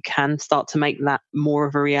actually can start to make that more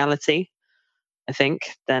of a reality, I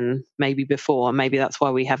think, than maybe before. And maybe that's why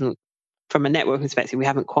we haven't, from a network perspective, we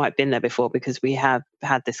haven't quite been there before, because we have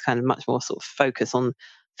had this kind of much more sort of focus on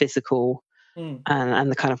physical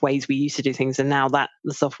and the kind of ways we used to do things, and now that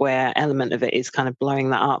the software element of it is kind of blowing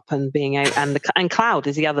that up and being able, and cloud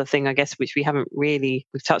is the other thing, I guess, which we've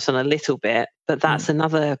touched on a little bit, but that's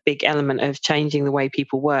another big element of changing the way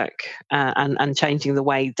people work and changing the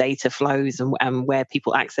way data flows and where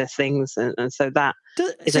people access things, and so that.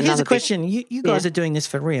 So here's a question: you guys are doing this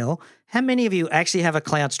for real. How many of you actually have a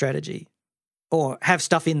cloud strategy? Or have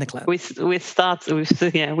stuff in the cloud? We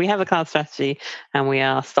have a cloud strategy, and we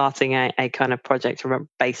are starting a kind of project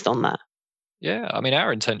based on that. Yeah, I mean,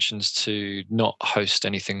 our intention's to not host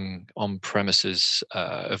anything on premises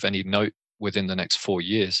of any note within the next 4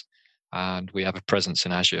 years, and we have a presence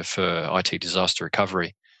in Azure for IT disaster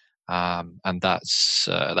recovery, and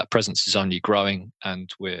that presence is only growing, and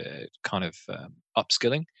we're kind of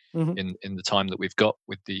upskilling. In the time that we've got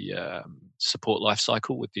with the support life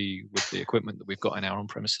cycle with the equipment that we've got in our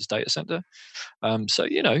on-premises data center. So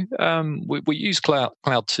we use cloud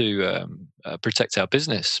to protect our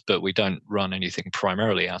business, but we don't run anything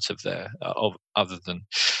primarily out of there other than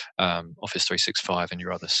Office 365 and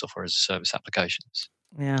your other software as a service applications.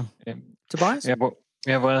 Yeah. Tobias?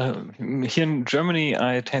 Well, here in Germany,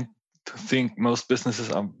 I tend to think most businesses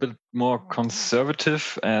are a bit more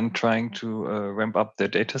conservative and trying to ramp up their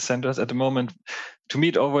data centers at the moment. To me,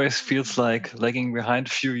 it always feels like lagging behind a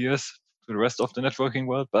few years to the rest of the networking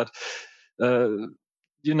world. But,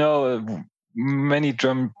 many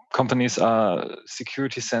German companies are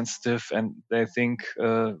security sensitive, and they think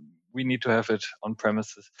we need to have it on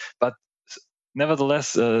premises. But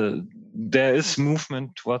nevertheless, there is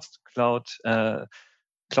movement towards the cloud.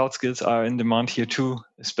 Cloud skills are in demand here too,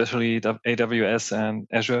 especially AWS and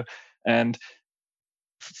Azure. And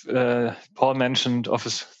Paul mentioned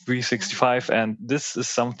Office 365, and this is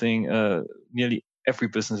something nearly every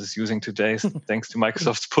business is using today, thanks to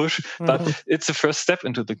Microsoft's push. But it's the first step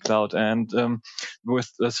into the cloud. And with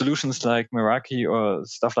solutions like Meraki or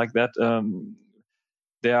stuff like that,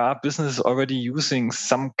 there are businesses already using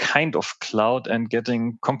some kind of cloud and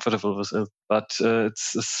getting comfortable with it. But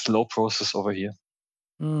it's a slow process over here.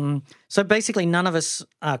 So basically, none of us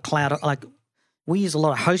are cloud. Like, we use a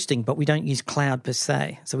lot of hosting, but we don't use cloud per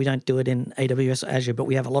se. So we don't do it in AWS or Azure, but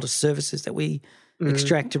we have a lot of services that we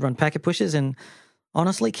extract to run packet pushes. And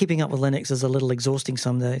honestly, keeping up with Linux is a little exhausting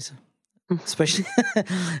some days, especially,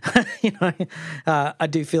 I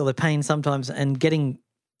do feel the pain sometimes, and getting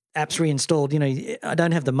apps reinstalled. I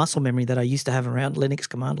don't have the muscle memory that I used to have around Linux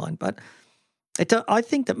command line, but I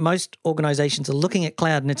think that most organizations are looking at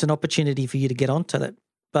cloud, and it's an opportunity for you to get onto that.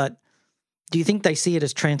 But do you think they see it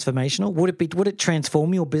as transformational? Would it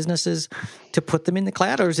transform your businesses to put them in the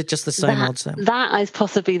cloud, or is it just the same old same? That is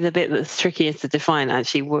possibly the bit that's trickiest to define,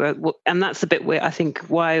 actually. And that's the bit where I think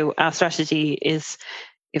why our strategy is,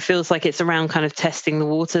 it feels like it's around kind of testing the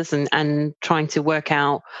waters and trying to work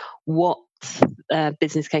out what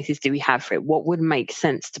business cases do we have for it? What would make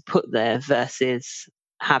sense to put there versus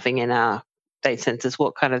having in our data centers?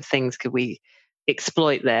 What kind of things could we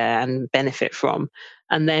exploit there and benefit from?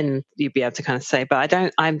 And then you'd be able to kind of say, but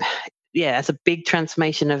as a big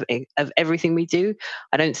transformation of everything we do,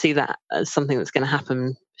 I don't see that as something that's going to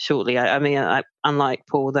happen shortly. I mean, unlike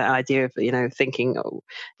Paul, the idea of, thinking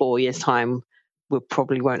 4 years time, we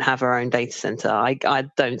probably won't have our own data center. I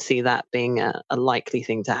don't see that being a likely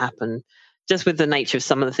thing to happen. Just with the nature of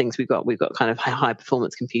some of the things we've got kind of high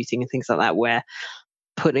performance computing and things like that, where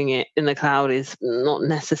putting it in the cloud is not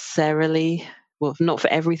necessarily, well, not for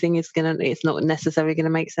everything, it's not necessarily going to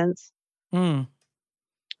make sense.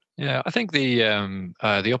 Yeah, I think the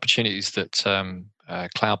opportunities that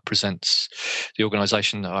cloud presents the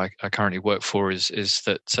organisation that I currently work for is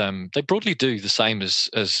that they broadly do the same as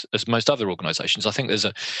most other organisations. I think there's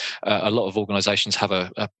a lot of organisations have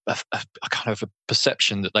a kind of a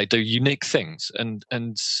perception that they do unique things, and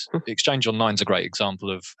Exchange Online is a great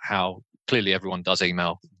example of how clearly everyone does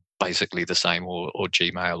email basically the same, or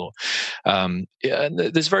Gmail, or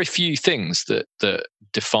there's very few things that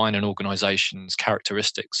define an organization's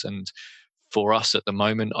characteristics. And for us at the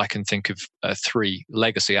moment, I can think of 3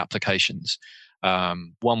 legacy applications.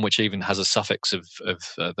 One which even has a suffix of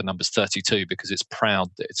the numbers 32 because it's proud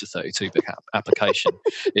that it's a 32-bit application.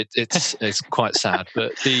 It's quite sad,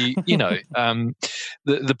 but the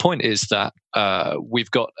point is that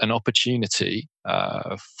we've got an opportunity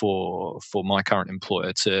for my current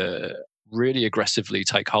employer to really aggressively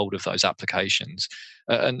take hold of those applications.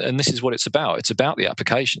 And this is what it's about. It's about the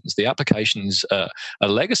applications. The applications are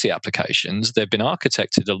legacy applications. They've been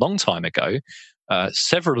architected a long time ago.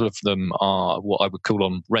 Several of them are what I would call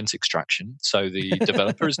on rent extraction. So the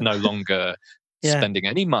developer is no longer spending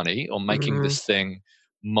any money on making this thing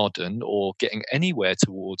modern or getting anywhere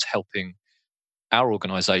towards helping our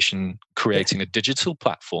organization creating a digital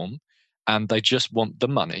platform. And they just want the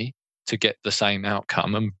money to get the same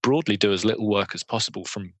outcome and broadly do as little work as possible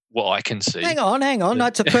from what I can see. Hang on.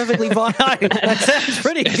 That's a perfectly fine. That sounds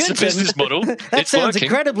pretty good. It's a business model. That sounds working.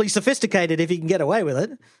 Incredibly sophisticated if you can get away with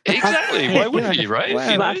it. Exactly. Why wouldn't you, right?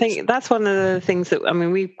 Well, I think that's one of the things that, I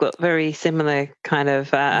mean, we've got very similar kind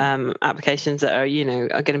of applications that are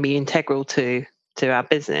going to be integral to our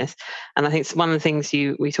business. And I think one of the things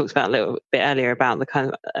we talked about a little bit earlier about the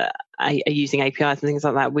kind of using APIs and things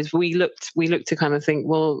like that was we looked to kind of think,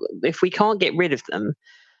 well, if we can't get rid of them,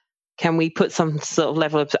 can we put some sort of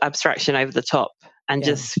level of abstraction over the top and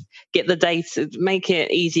just get the data, make it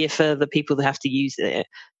easier for the people that have to use it?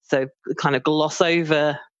 So kind of gloss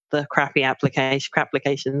over the crappy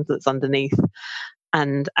applications that's underneath,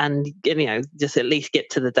 and just at least get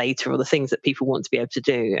to the data or the things that people want to be able to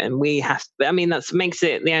do. And we have, that makes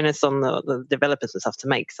it the onus on the developers and stuff to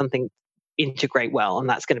make something integrate well, and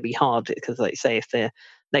that's going to be hard because, like you say, if the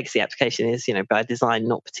legacy application is by design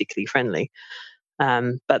not particularly friendly.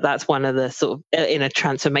 But that's one of the sort of, in a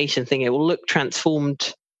transformation thing, it will look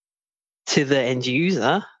transformed to the end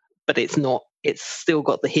user, but it's not. It's still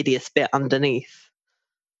got the hideous bit underneath.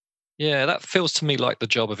 Yeah, that feels to me like the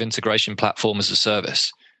job of integration platform as a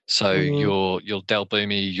service. So your Dell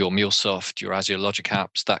Boomi, your MuleSoft, your Azure Logic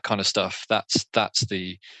Apps, that kind of stuff. That's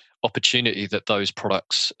the opportunity that those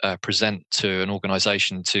products present to an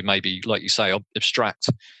organization to maybe, like you say, abstract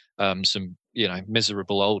some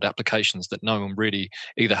miserable old applications that no one really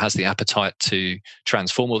either has the appetite to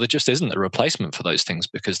transform, or there just isn't a replacement for those things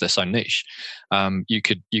because they're so niche. You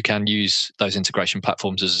can use those integration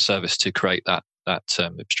platforms as a service to create that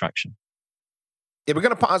abstraction. Yeah, we're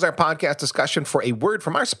going to pause our podcast discussion for a word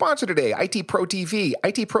from our sponsor today, IT Pro TV.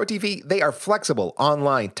 IT Pro TV, they are flexible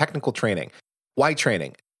online technical training. Why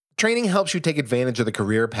training? Training helps you take advantage of the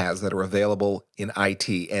career paths that are available in IT,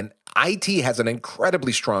 and IT has an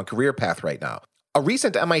incredibly strong career path right now. A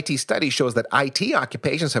recent MIT study shows that IT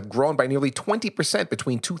occupations have grown by nearly 20%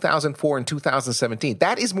 between 2004 and 2017.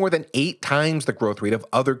 That is more than 8 times the growth rate of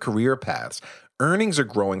other career paths. Earnings are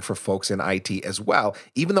growing for folks in IT as well,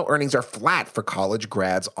 even though earnings are flat for college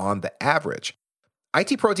grads on the average.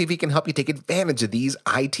 IT Pro TV can help you take advantage of these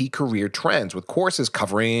IT career trends with courses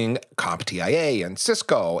covering CompTIA and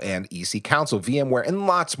Cisco and EC Council, VMware, and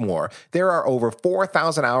lots more. There are over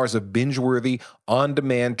 4,000 hours of binge-worthy,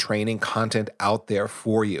 on-demand training content out there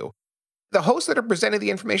for you. The hosts that are presenting the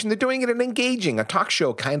information, they're doing it in engaging, a talk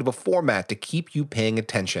show kind of a format to keep you paying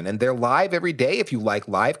attention. And they're live every day if you like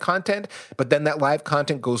live content, but then that live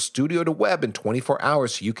content goes studio to web in 24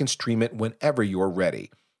 hours so you can stream it whenever you're ready.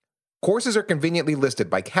 Courses are conveniently listed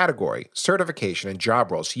by category, certification, and job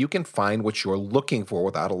roles so you can find what you're looking for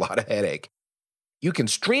without a lot of headache. You can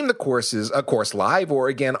stream the course live or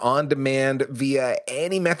again on demand via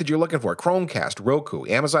any method you're looking for. Chromecast, Roku,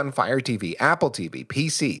 Amazon Fire TV, Apple TV,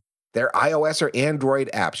 PC. Their iOS or Android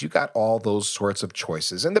apps. You got all those sorts of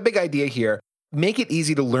choices. And the big idea here, make it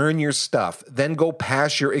easy to learn your stuff, then go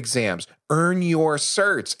pass your exams, earn your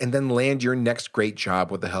certs, and then land your next great job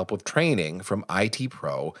with the help of training from IT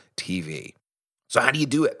Pro TV. So how do you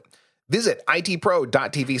do it? Visit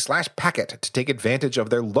itpro.tv/packet to take advantage of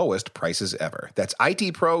their lowest prices ever. That's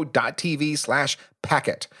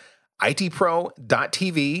itpro.tv/packet.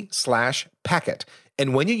 itpro.tv/packet.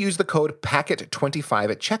 And when you use the code PACKET25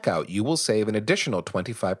 at checkout, you will save an additional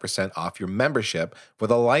 25% off your membership for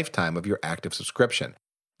the lifetime of your active subscription.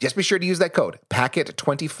 Just be sure to use that code,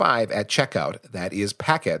 Packet25 at checkout. That is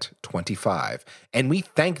Packet25. And we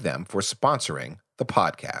thank them for sponsoring the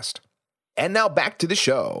podcast. And now back to the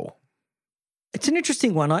show. It's an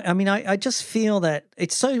interesting one. I just feel that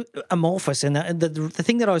it's so amorphous, and the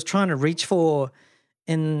thing that I was trying to reach for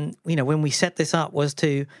in, when we set this up was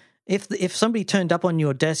to, if somebody turned up on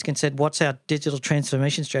your desk and said, what's our digital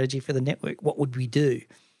transformation strategy for the network, what would we do?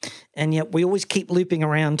 And yet we always keep looping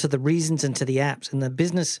around to the reasons and to the apps and the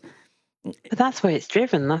business. But that's where it's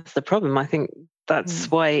driven. That's the problem. I think that's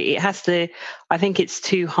why it has to. I think it's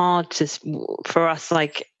too hard for us,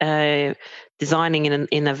 like designing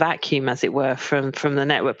in a vacuum, as it were, from the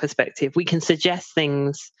network perspective. We can suggest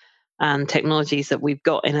things and technologies that we've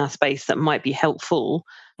got in our space that might be helpful,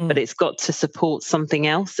 but it's got to support something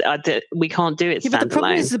else. We can't do it standalone. But the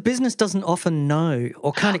problem is the business doesn't often know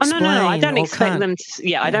or can't explain. No. I don't expect them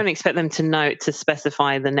to. I don't expect them to know to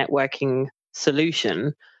specify the networking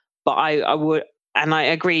solution. But I would, and I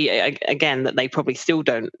agree again that they probably still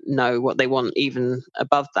don't know what they want even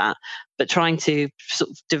above that. But trying to sort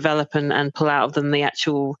of develop and pull out of them the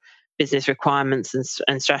actual business requirements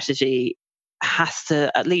and strategy has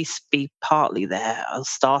to at least be partly there or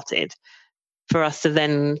started for us to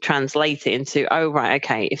then translate it into, oh, right,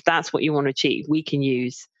 okay, if that's what you want to achieve, we can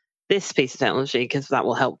use this piece of technology because that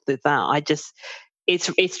will help with that.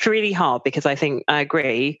 It's really hard because I think I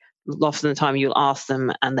agree. Lots of the time you'll ask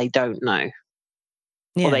them and they don't know,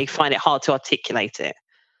 or they find it hard to articulate it.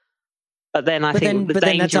 But then then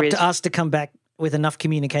that's up to us to come back with enough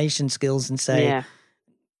communication skills and say,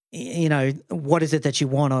 what is it that you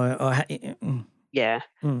want?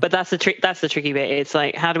 But that's the trick. That's the tricky bit. It's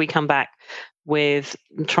like, how do we come back with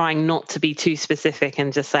trying not to be too specific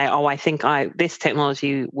and just say, oh, I think this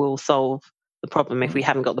technology will solve the problem if we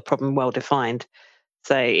haven't got the problem well defined.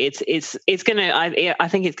 So it's gonna. I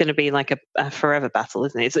think it's going to be like a forever battle,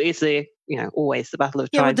 isn't it? It's always the battle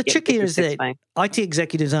of trying. Yeah, but the trick here is that IT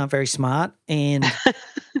executives aren't very smart and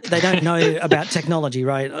they don't know about technology,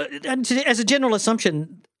 right? And as a general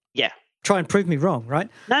assumption, try and prove me wrong, right?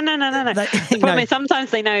 No. The problem is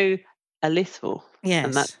sometimes they know a little,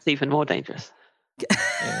 and that's even more dangerous.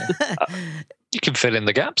 You can fill in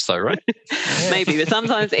the gaps, though, right? Maybe, but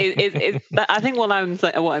sometimes I think what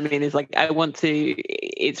I mean is like I want to.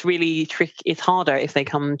 It's really tricky. It's harder if they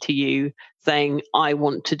come to you saying, "I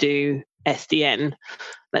want to do SDN,"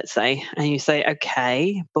 let's say, and you say,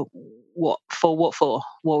 "Okay, but what for? What for?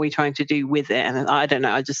 What are we trying to do with it?" And I don't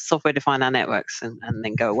know. I just software define our networks and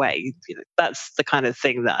then go away. That's the kind of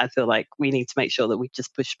thing that I feel like we need to make sure that we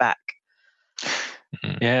just push back.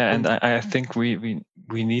 Yeah, and I think we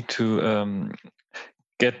need to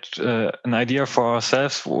get an idea for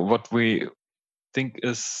ourselves what we think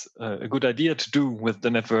is a good idea to do with the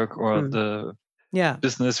network or the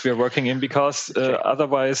business we are working in, because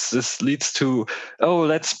otherwise this leads to,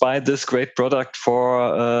 let's buy this great product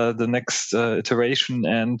for the next iteration,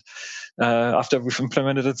 and after we've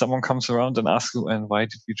implemented it, someone comes around and asks you, and why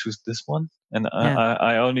did we choose this one? And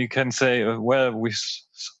I only can say, we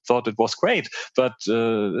thought it was great, but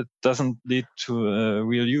it doesn't lead to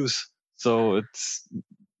real use. So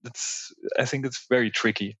I think it's very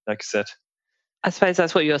tricky, like you said. I suppose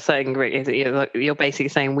that's what you're saying, Rick. You're basically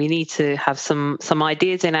saying we need to have some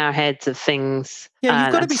ideas in our heads of things. Yeah,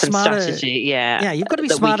 you've got to be smarter. Strategy, you've got to be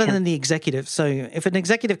smarter than the executive. So if an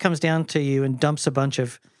executive comes down to you and dumps a bunch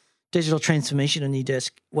of digital transformation on your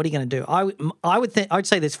desk, what are you going to do? I'd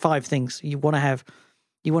say there's 5 things you want to have.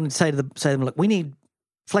 You want to say to them, look, we need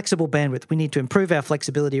flexible bandwidth. We need to improve our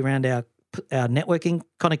flexibility around our networking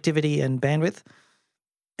connectivity and bandwidth.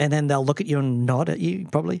 And then they'll look at you and nod at you,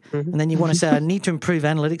 probably. Mm-hmm. And then you want to say, I need to improve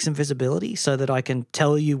analytics and visibility so that I can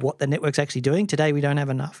tell you what the network's actually doing. Today, we don't have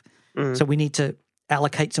enough. So we need to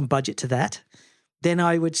allocate some budget to that. Then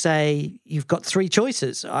I would say you've got 3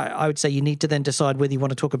 choices. I would say you need to then decide whether you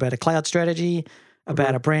want to talk about a cloud strategy,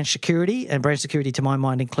 about a branch security. And branch security, to my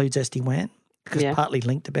mind, includes SD-WAN because it's partly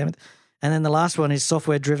linked to bandwidth. And then the last one is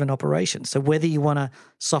software-driven operations. So whether you want to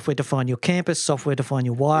software-define your campus, software-define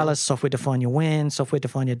your wireless, software-define your WAN,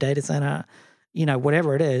 software-define your data center,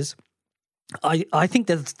 whatever it is, I think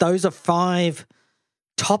that those are 5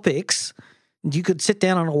 topics you could sit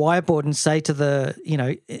down on a whiteboard and say to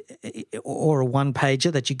or a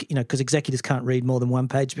one-pager that because executives can't read more than 1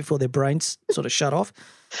 page before their brains sort of shut off.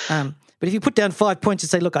 But if you put down 5 points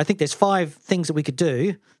and say, look, I think there's 5 things that we could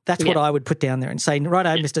do, that's what I would put down there and say,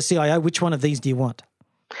 righto, Mr. CIO, which one of these do you want?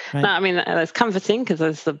 Right? No, I mean, that's comforting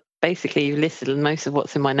because basically you listed most of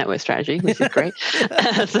what's in my network strategy, which is great.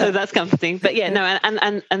 So that's comforting. But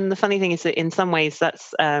and the funny thing is that in some ways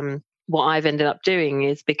that's what I've ended up doing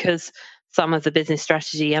is because some of the business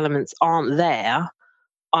strategy elements aren't there,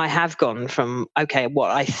 I have gone from, okay,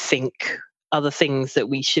 what I think are the things that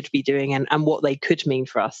we should be doing and what they could mean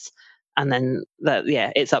for us. And then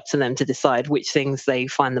it's up to them to decide which things they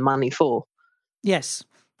find the money for. Yes.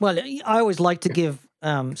 Well, I always like to give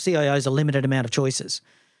CIOs a limited amount of choices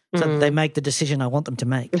so that they make the decision I want them to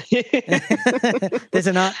make. There's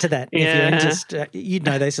an art to that. Yeah. If you're into, you'd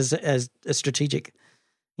know this as a strategic,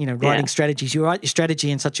 writing strategies. You write your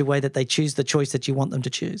strategy in such a way that they choose the choice that you want them to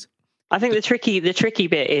choose. I think the tricky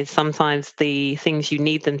bit is sometimes the things you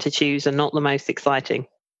need them to choose are not the most exciting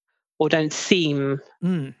or don't seem...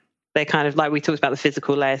 They're kind of like we talked about the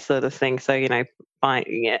physical layer sort of thing. So,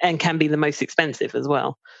 and can be the most expensive as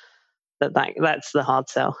well. That's the hard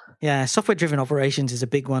sell. Yeah, software-driven operations is a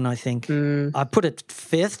big one, I think. I put it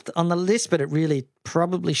 5th on the list, but it really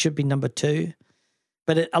probably should be number 2.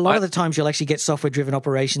 But a lot of the times you'll actually get software-driven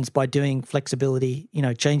operations by doing flexibility,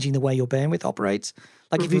 changing the way your bandwidth operates.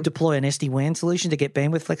 Like if you deploy an SD-WAN solution to get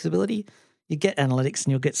bandwidth flexibility, you get analytics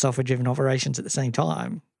and you'll get software-driven operations at the same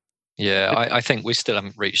time. Yeah, I think we still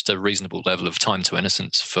haven't reached a reasonable level of time to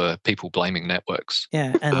innocence for people blaming networks.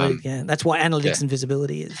 Yeah, that's why analytics and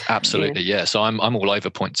visibility is. Absolutely, yeah. So I'm all over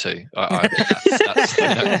point 2.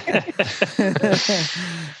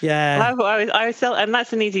 Yeah. I would sell, and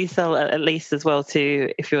that's an easy sell at least as well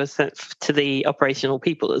to if you're to the operational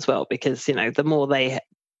people as well, because the more they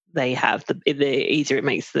have, the easier it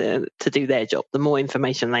makes to do their job. The more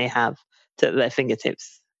information they have to their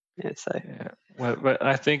fingertips. Yeah, so. Yeah. Well,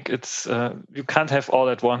 I think it's you can't have all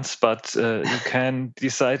at once, but you can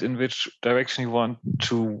decide in which direction you want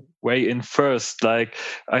to weigh in first. Like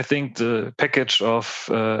I think the package of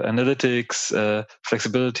analytics,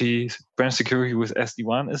 flexibility, branch security with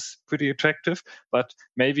SD-WAN is pretty attractive, but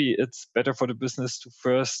maybe it's better for the business to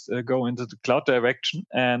first go into the cloud direction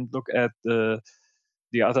and look at the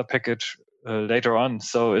other package later on.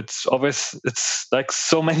 So it's like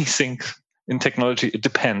so many things in technology. It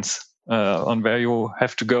depends on where you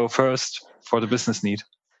have to go first for the business need.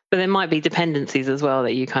 But there might be dependencies as well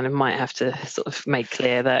that you kind of might have to sort of make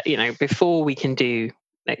clear that, before we can do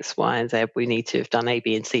X, Y, and Z, we need to have done A,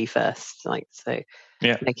 B, and C first.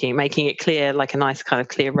 Making it clear, like a nice kind of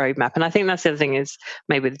clear roadmap. And I think that's the other thing is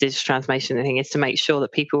maybe the digital transformation thing is to make sure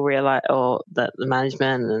that people realize, or that the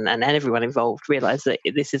management and everyone involved realize that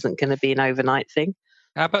this isn't going to be an overnight thing.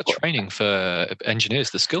 How about training for engineers,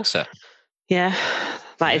 the skill set? Yeah,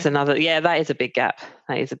 that is another. Yeah, that is a big gap.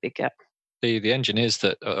 The engineers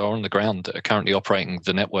that are on the ground that are currently operating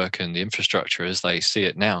the network and the infrastructure as they see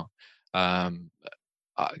it now, they're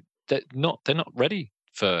not ready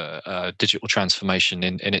for digital transformation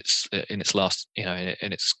in its last, in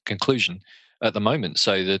its conclusion at the moment.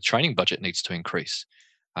 So the training budget needs to increase.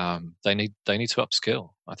 They need to upskill.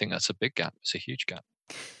 I think that's a big gap. It's a huge gap.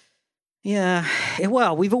 Yeah,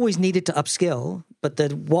 well, we've always needed to upskill, but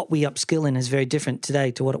what we upskill in is very different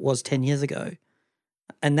today to what it was 10 years ago.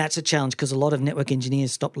 And that's a challenge because a lot of network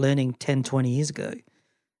engineers stopped learning 10, 20 years ago.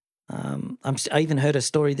 I even heard a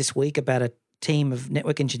story this week about a team of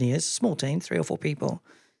network engineers, a small team, 3 or 4 people,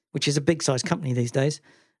 which is a big-sized company these days,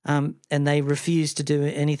 and they refused to do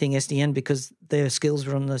anything SDN because their skills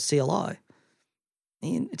were on the CLI.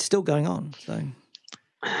 And it's still going on, so...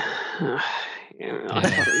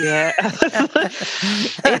 Yeah,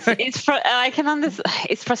 I can understand.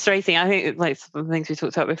 It's frustrating. I think like some of the things we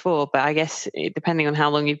talked about before, but I guess depending on how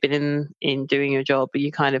long you've been in doing your job,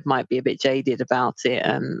 you kind of might be a bit jaded about it,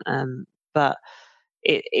 but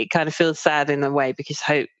it kind of feels sad in a way because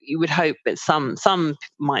you would hope that some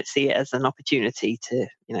might see it as an opportunity to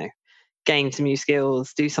gain some new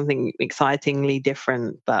skills, do something excitingly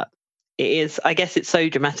different, but I guess it's so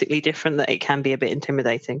dramatically different that it can be a bit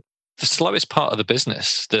intimidating. The slowest part of the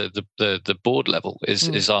business, the board level,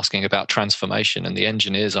 is asking about transformation, and the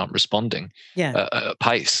engineers aren't responding at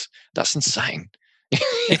pace. That's insane.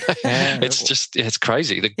 It's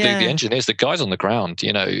crazy. The engineers, the guys on the ground,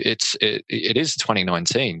 it is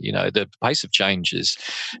 2019. The pace of change is,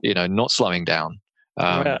 not slowing down.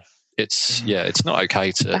 It's not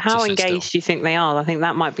okay to. How engaged do you think they are? I think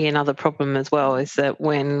that might be another problem as well. Is that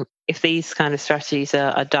if these kind of strategies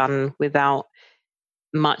are done without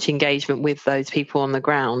much engagement with those people on the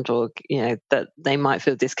ground, or that they might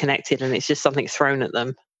feel disconnected and it's just something thrown at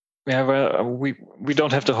them. Yeah, well, we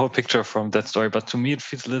don't have the whole picture from that story, but to me it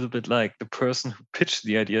feels a little bit like the person who pitched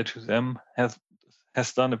the idea to them has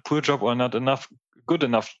done a poor job or not good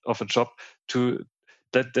enough of a job to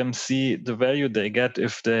let them see the value they get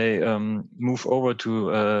if they move over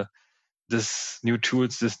to this new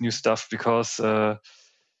tools, this new stuff, because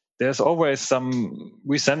there's always some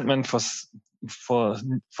resentment for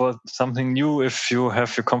something new if you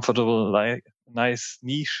have your comfortable nice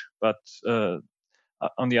niche, but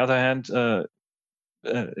on the other hand,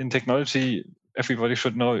 in technology, everybody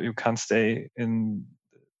should know you can't stay in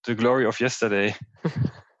the glory of yesterday.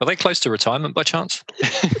 Are they close to retirement by chance?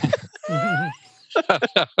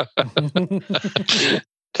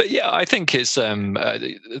 But yeah, I think it's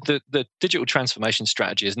the digital transformation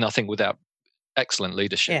strategy is nothing without excellent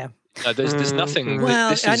leadership. Yeah, there's nothing.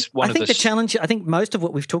 Well, this is one I of think the challenge. I think most of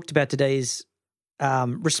what we've talked about today is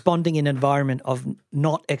responding in an environment of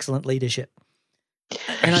not excellent leadership.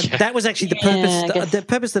 And that was actually the purpose. The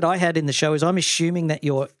purpose that I had in the show is I'm assuming that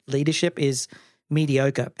your leadership is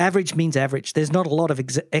mediocre. Average means average. There's not a lot of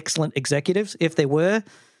excellent executives. If there were,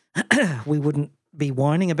 we wouldn't be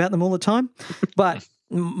whining about them all the time. But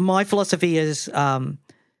my philosophy is the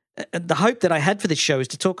hope that I had for this show is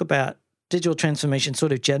to talk about digital transformation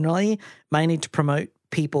sort of generally, mainly to promote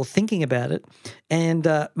people thinking about it, and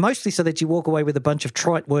mostly so that you walk away with a bunch of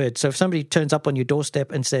trite words. So if somebody turns up on your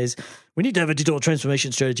doorstep and says, we need to have a digital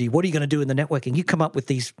transformation strategy, what are you going to do in the networking? You come up with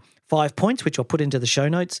these 5 points, which I'll put into the show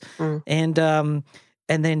notes, and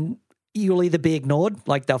then you'll either be ignored,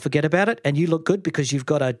 like they'll forget about it, and you look good because you've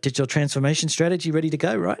got a digital transformation strategy ready to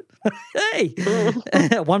go, right? Hey,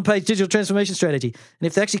 1-page digital transformation strategy. And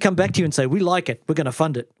if they actually come back to you and say, we like it, we're going to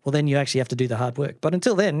fund it, well, then you actually have to do the hard work. But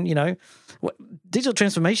until then, digital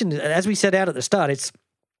transformation, as we set out at the start, it's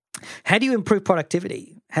how do you improve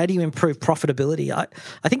productivity? How do you improve profitability?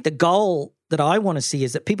 I think the goal that I want to see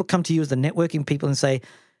is that people come to you as the networking people and say,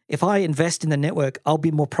 if I invest in the network, I'll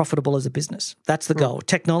be more profitable as a business. That's the goal.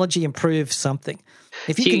 Technology improves something.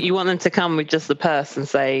 If you want them to come with just the purse and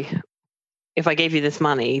say, if I gave you this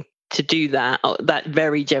money to do that, that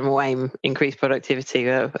very general aim, increase productivity,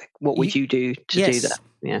 what would you do to do that?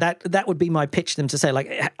 Yeah. That would be my pitch to them, to say,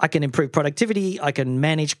 like, I can improve productivity, I can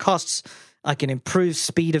manage costs, I can improve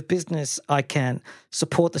speed of business, I can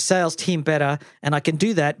support the sales team better, and I can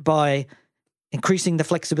do that by increasing the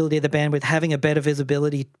flexibility of the bandwidth, having a better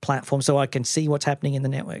visibility platform so I can see what's happening in the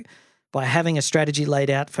network, by having a strategy laid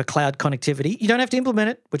out for cloud connectivity. You don't have to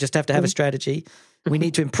implement it. We just have to have a strategy. We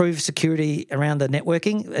need to improve security around the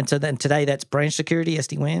networking. And so then today that's branch security,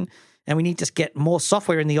 SD-WAN. And we need to get more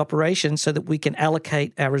software in the operation so that we can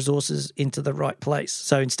allocate our resources into the right place.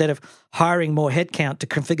 So instead of hiring more headcount to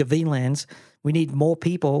configure VLANs, we need more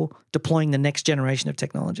people deploying the next generation of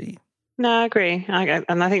technology. No, I agree.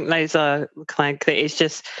 And I think those are like,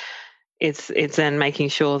 it's then making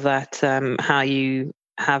sure that how you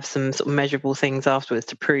have some sort of measurable things afterwards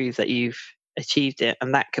to prove that you've achieved it.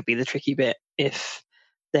 And that could be the tricky bit if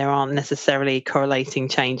there aren't necessarily correlating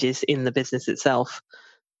changes in the business itself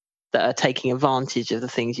that are taking advantage of the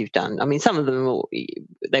things you've done. I mean, some of them,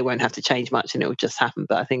 they won't have to change much and it will just happen.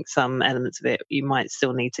 But I think some elements of it, you might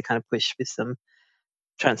still need to kind of push with some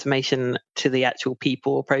transformation to the actual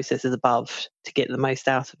people or processes above to get the most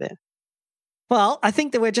out of it. Well, I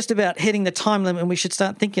think that we're just about hitting the time limit and we should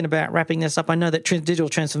start thinking about wrapping this up. I know that digital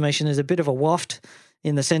transformation is a bit of a waft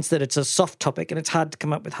in the sense that it's a soft topic and it's hard to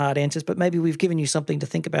come up with hard answers, but maybe we've given you something to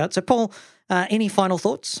think about. So, Paul, any final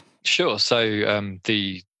thoughts? Sure. So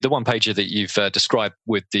the one pager that you've described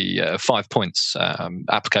with the 5 points,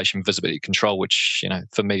 application visibility control, which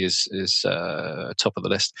for me is top of the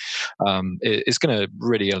list, is going to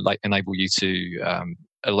really enable you to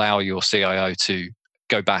allow your CIO to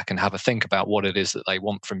go back and have a think about what it is that they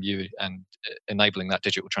want from you and enabling that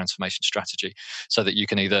digital transformation strategy, so that you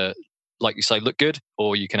can either, like you say, look good,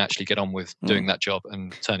 or you can actually get on with doing that job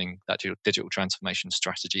and turning that digital transformation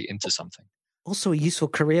strategy into something. Also a useful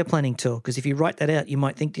career planning tool, because if you write that out, you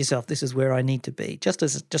might think to yourself, this is where I need to be, just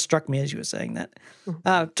struck me as you were saying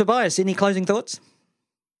that. Tobias, any closing thoughts?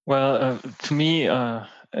 Well, to me,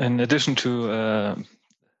 in addition to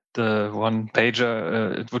the one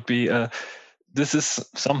pager, it would be this is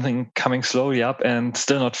something coming slowly up and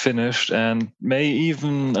still not finished, and may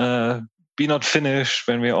even be not finished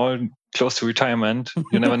when we're all close to retirement.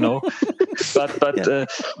 You never know. But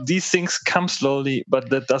these things come slowly, but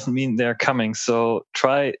that doesn't mean they're coming. So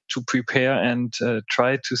try to prepare and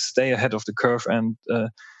try to stay ahead of the curve, and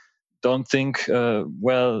don't think,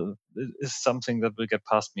 well, it is something that will get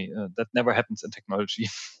past me. That never happens in technology,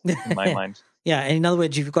 in my mind. Yeah, and in other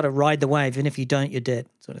words, you've got to ride the wave, and if you don't, you're dead,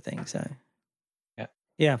 sort of thing. So,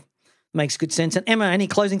 yeah, makes good sense. And Emma, any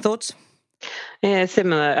closing thoughts? Yeah,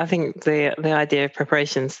 similar. I think the idea of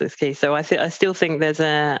preparations is key. So I still think there's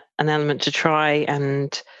an element to try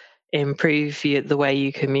and improve the way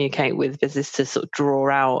you communicate with business, to sort of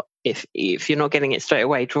draw out, if you're not getting it straight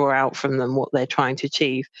away, draw out from them what they're trying to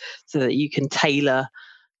achieve, so that you can tailor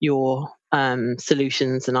your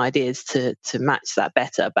solutions and ideas to match that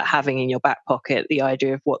better. But having in your back pocket the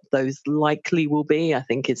idea of what those likely will be, I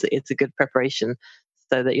think it's a good preparation,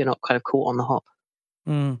 so that you're not kind of caught on the hop.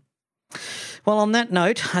 Mm. Well, on that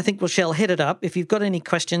note, I think we shall head it up. If you've got any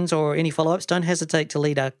questions or any follow-ups, don't hesitate to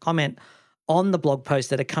leave a comment on the blog post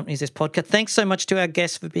that accompanies this podcast. Thanks so much to our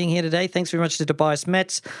guests for being here today. Thanks very much to Tobias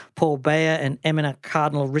Metz, Paul Bayer, and Emma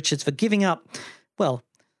Cardinal Richards for giving up, well,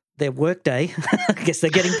 their workday. I guess they're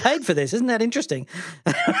getting paid for this. Isn't that interesting?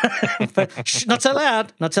 But not so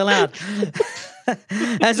loud. Not so loud.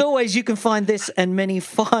 As always, you can find this and many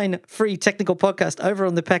fine free technical podcasts over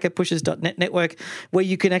on the packetpushers.net network, where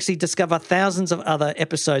you can actually discover thousands of other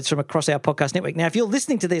episodes from across our podcast network. Now, if you're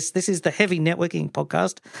listening to this is the Heavy Networking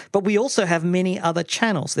podcast, but we also have many other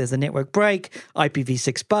channels. There's the Network Break,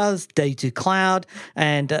 IPv6 Buzz, Day2 Cloud,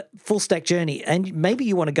 and Full Stack Journey. And maybe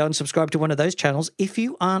you want to go and subscribe to one of those channels if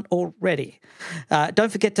you aren't already.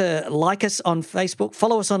 Don't forget to like us on Facebook,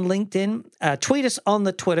 follow us on LinkedIn, tweet us on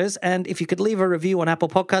the Twitters, and if you could leave a review on Apple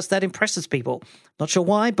Podcasts, that impresses people. Not sure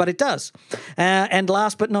why, but it does. And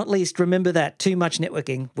last but not least, remember that too much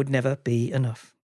networking would never be enough.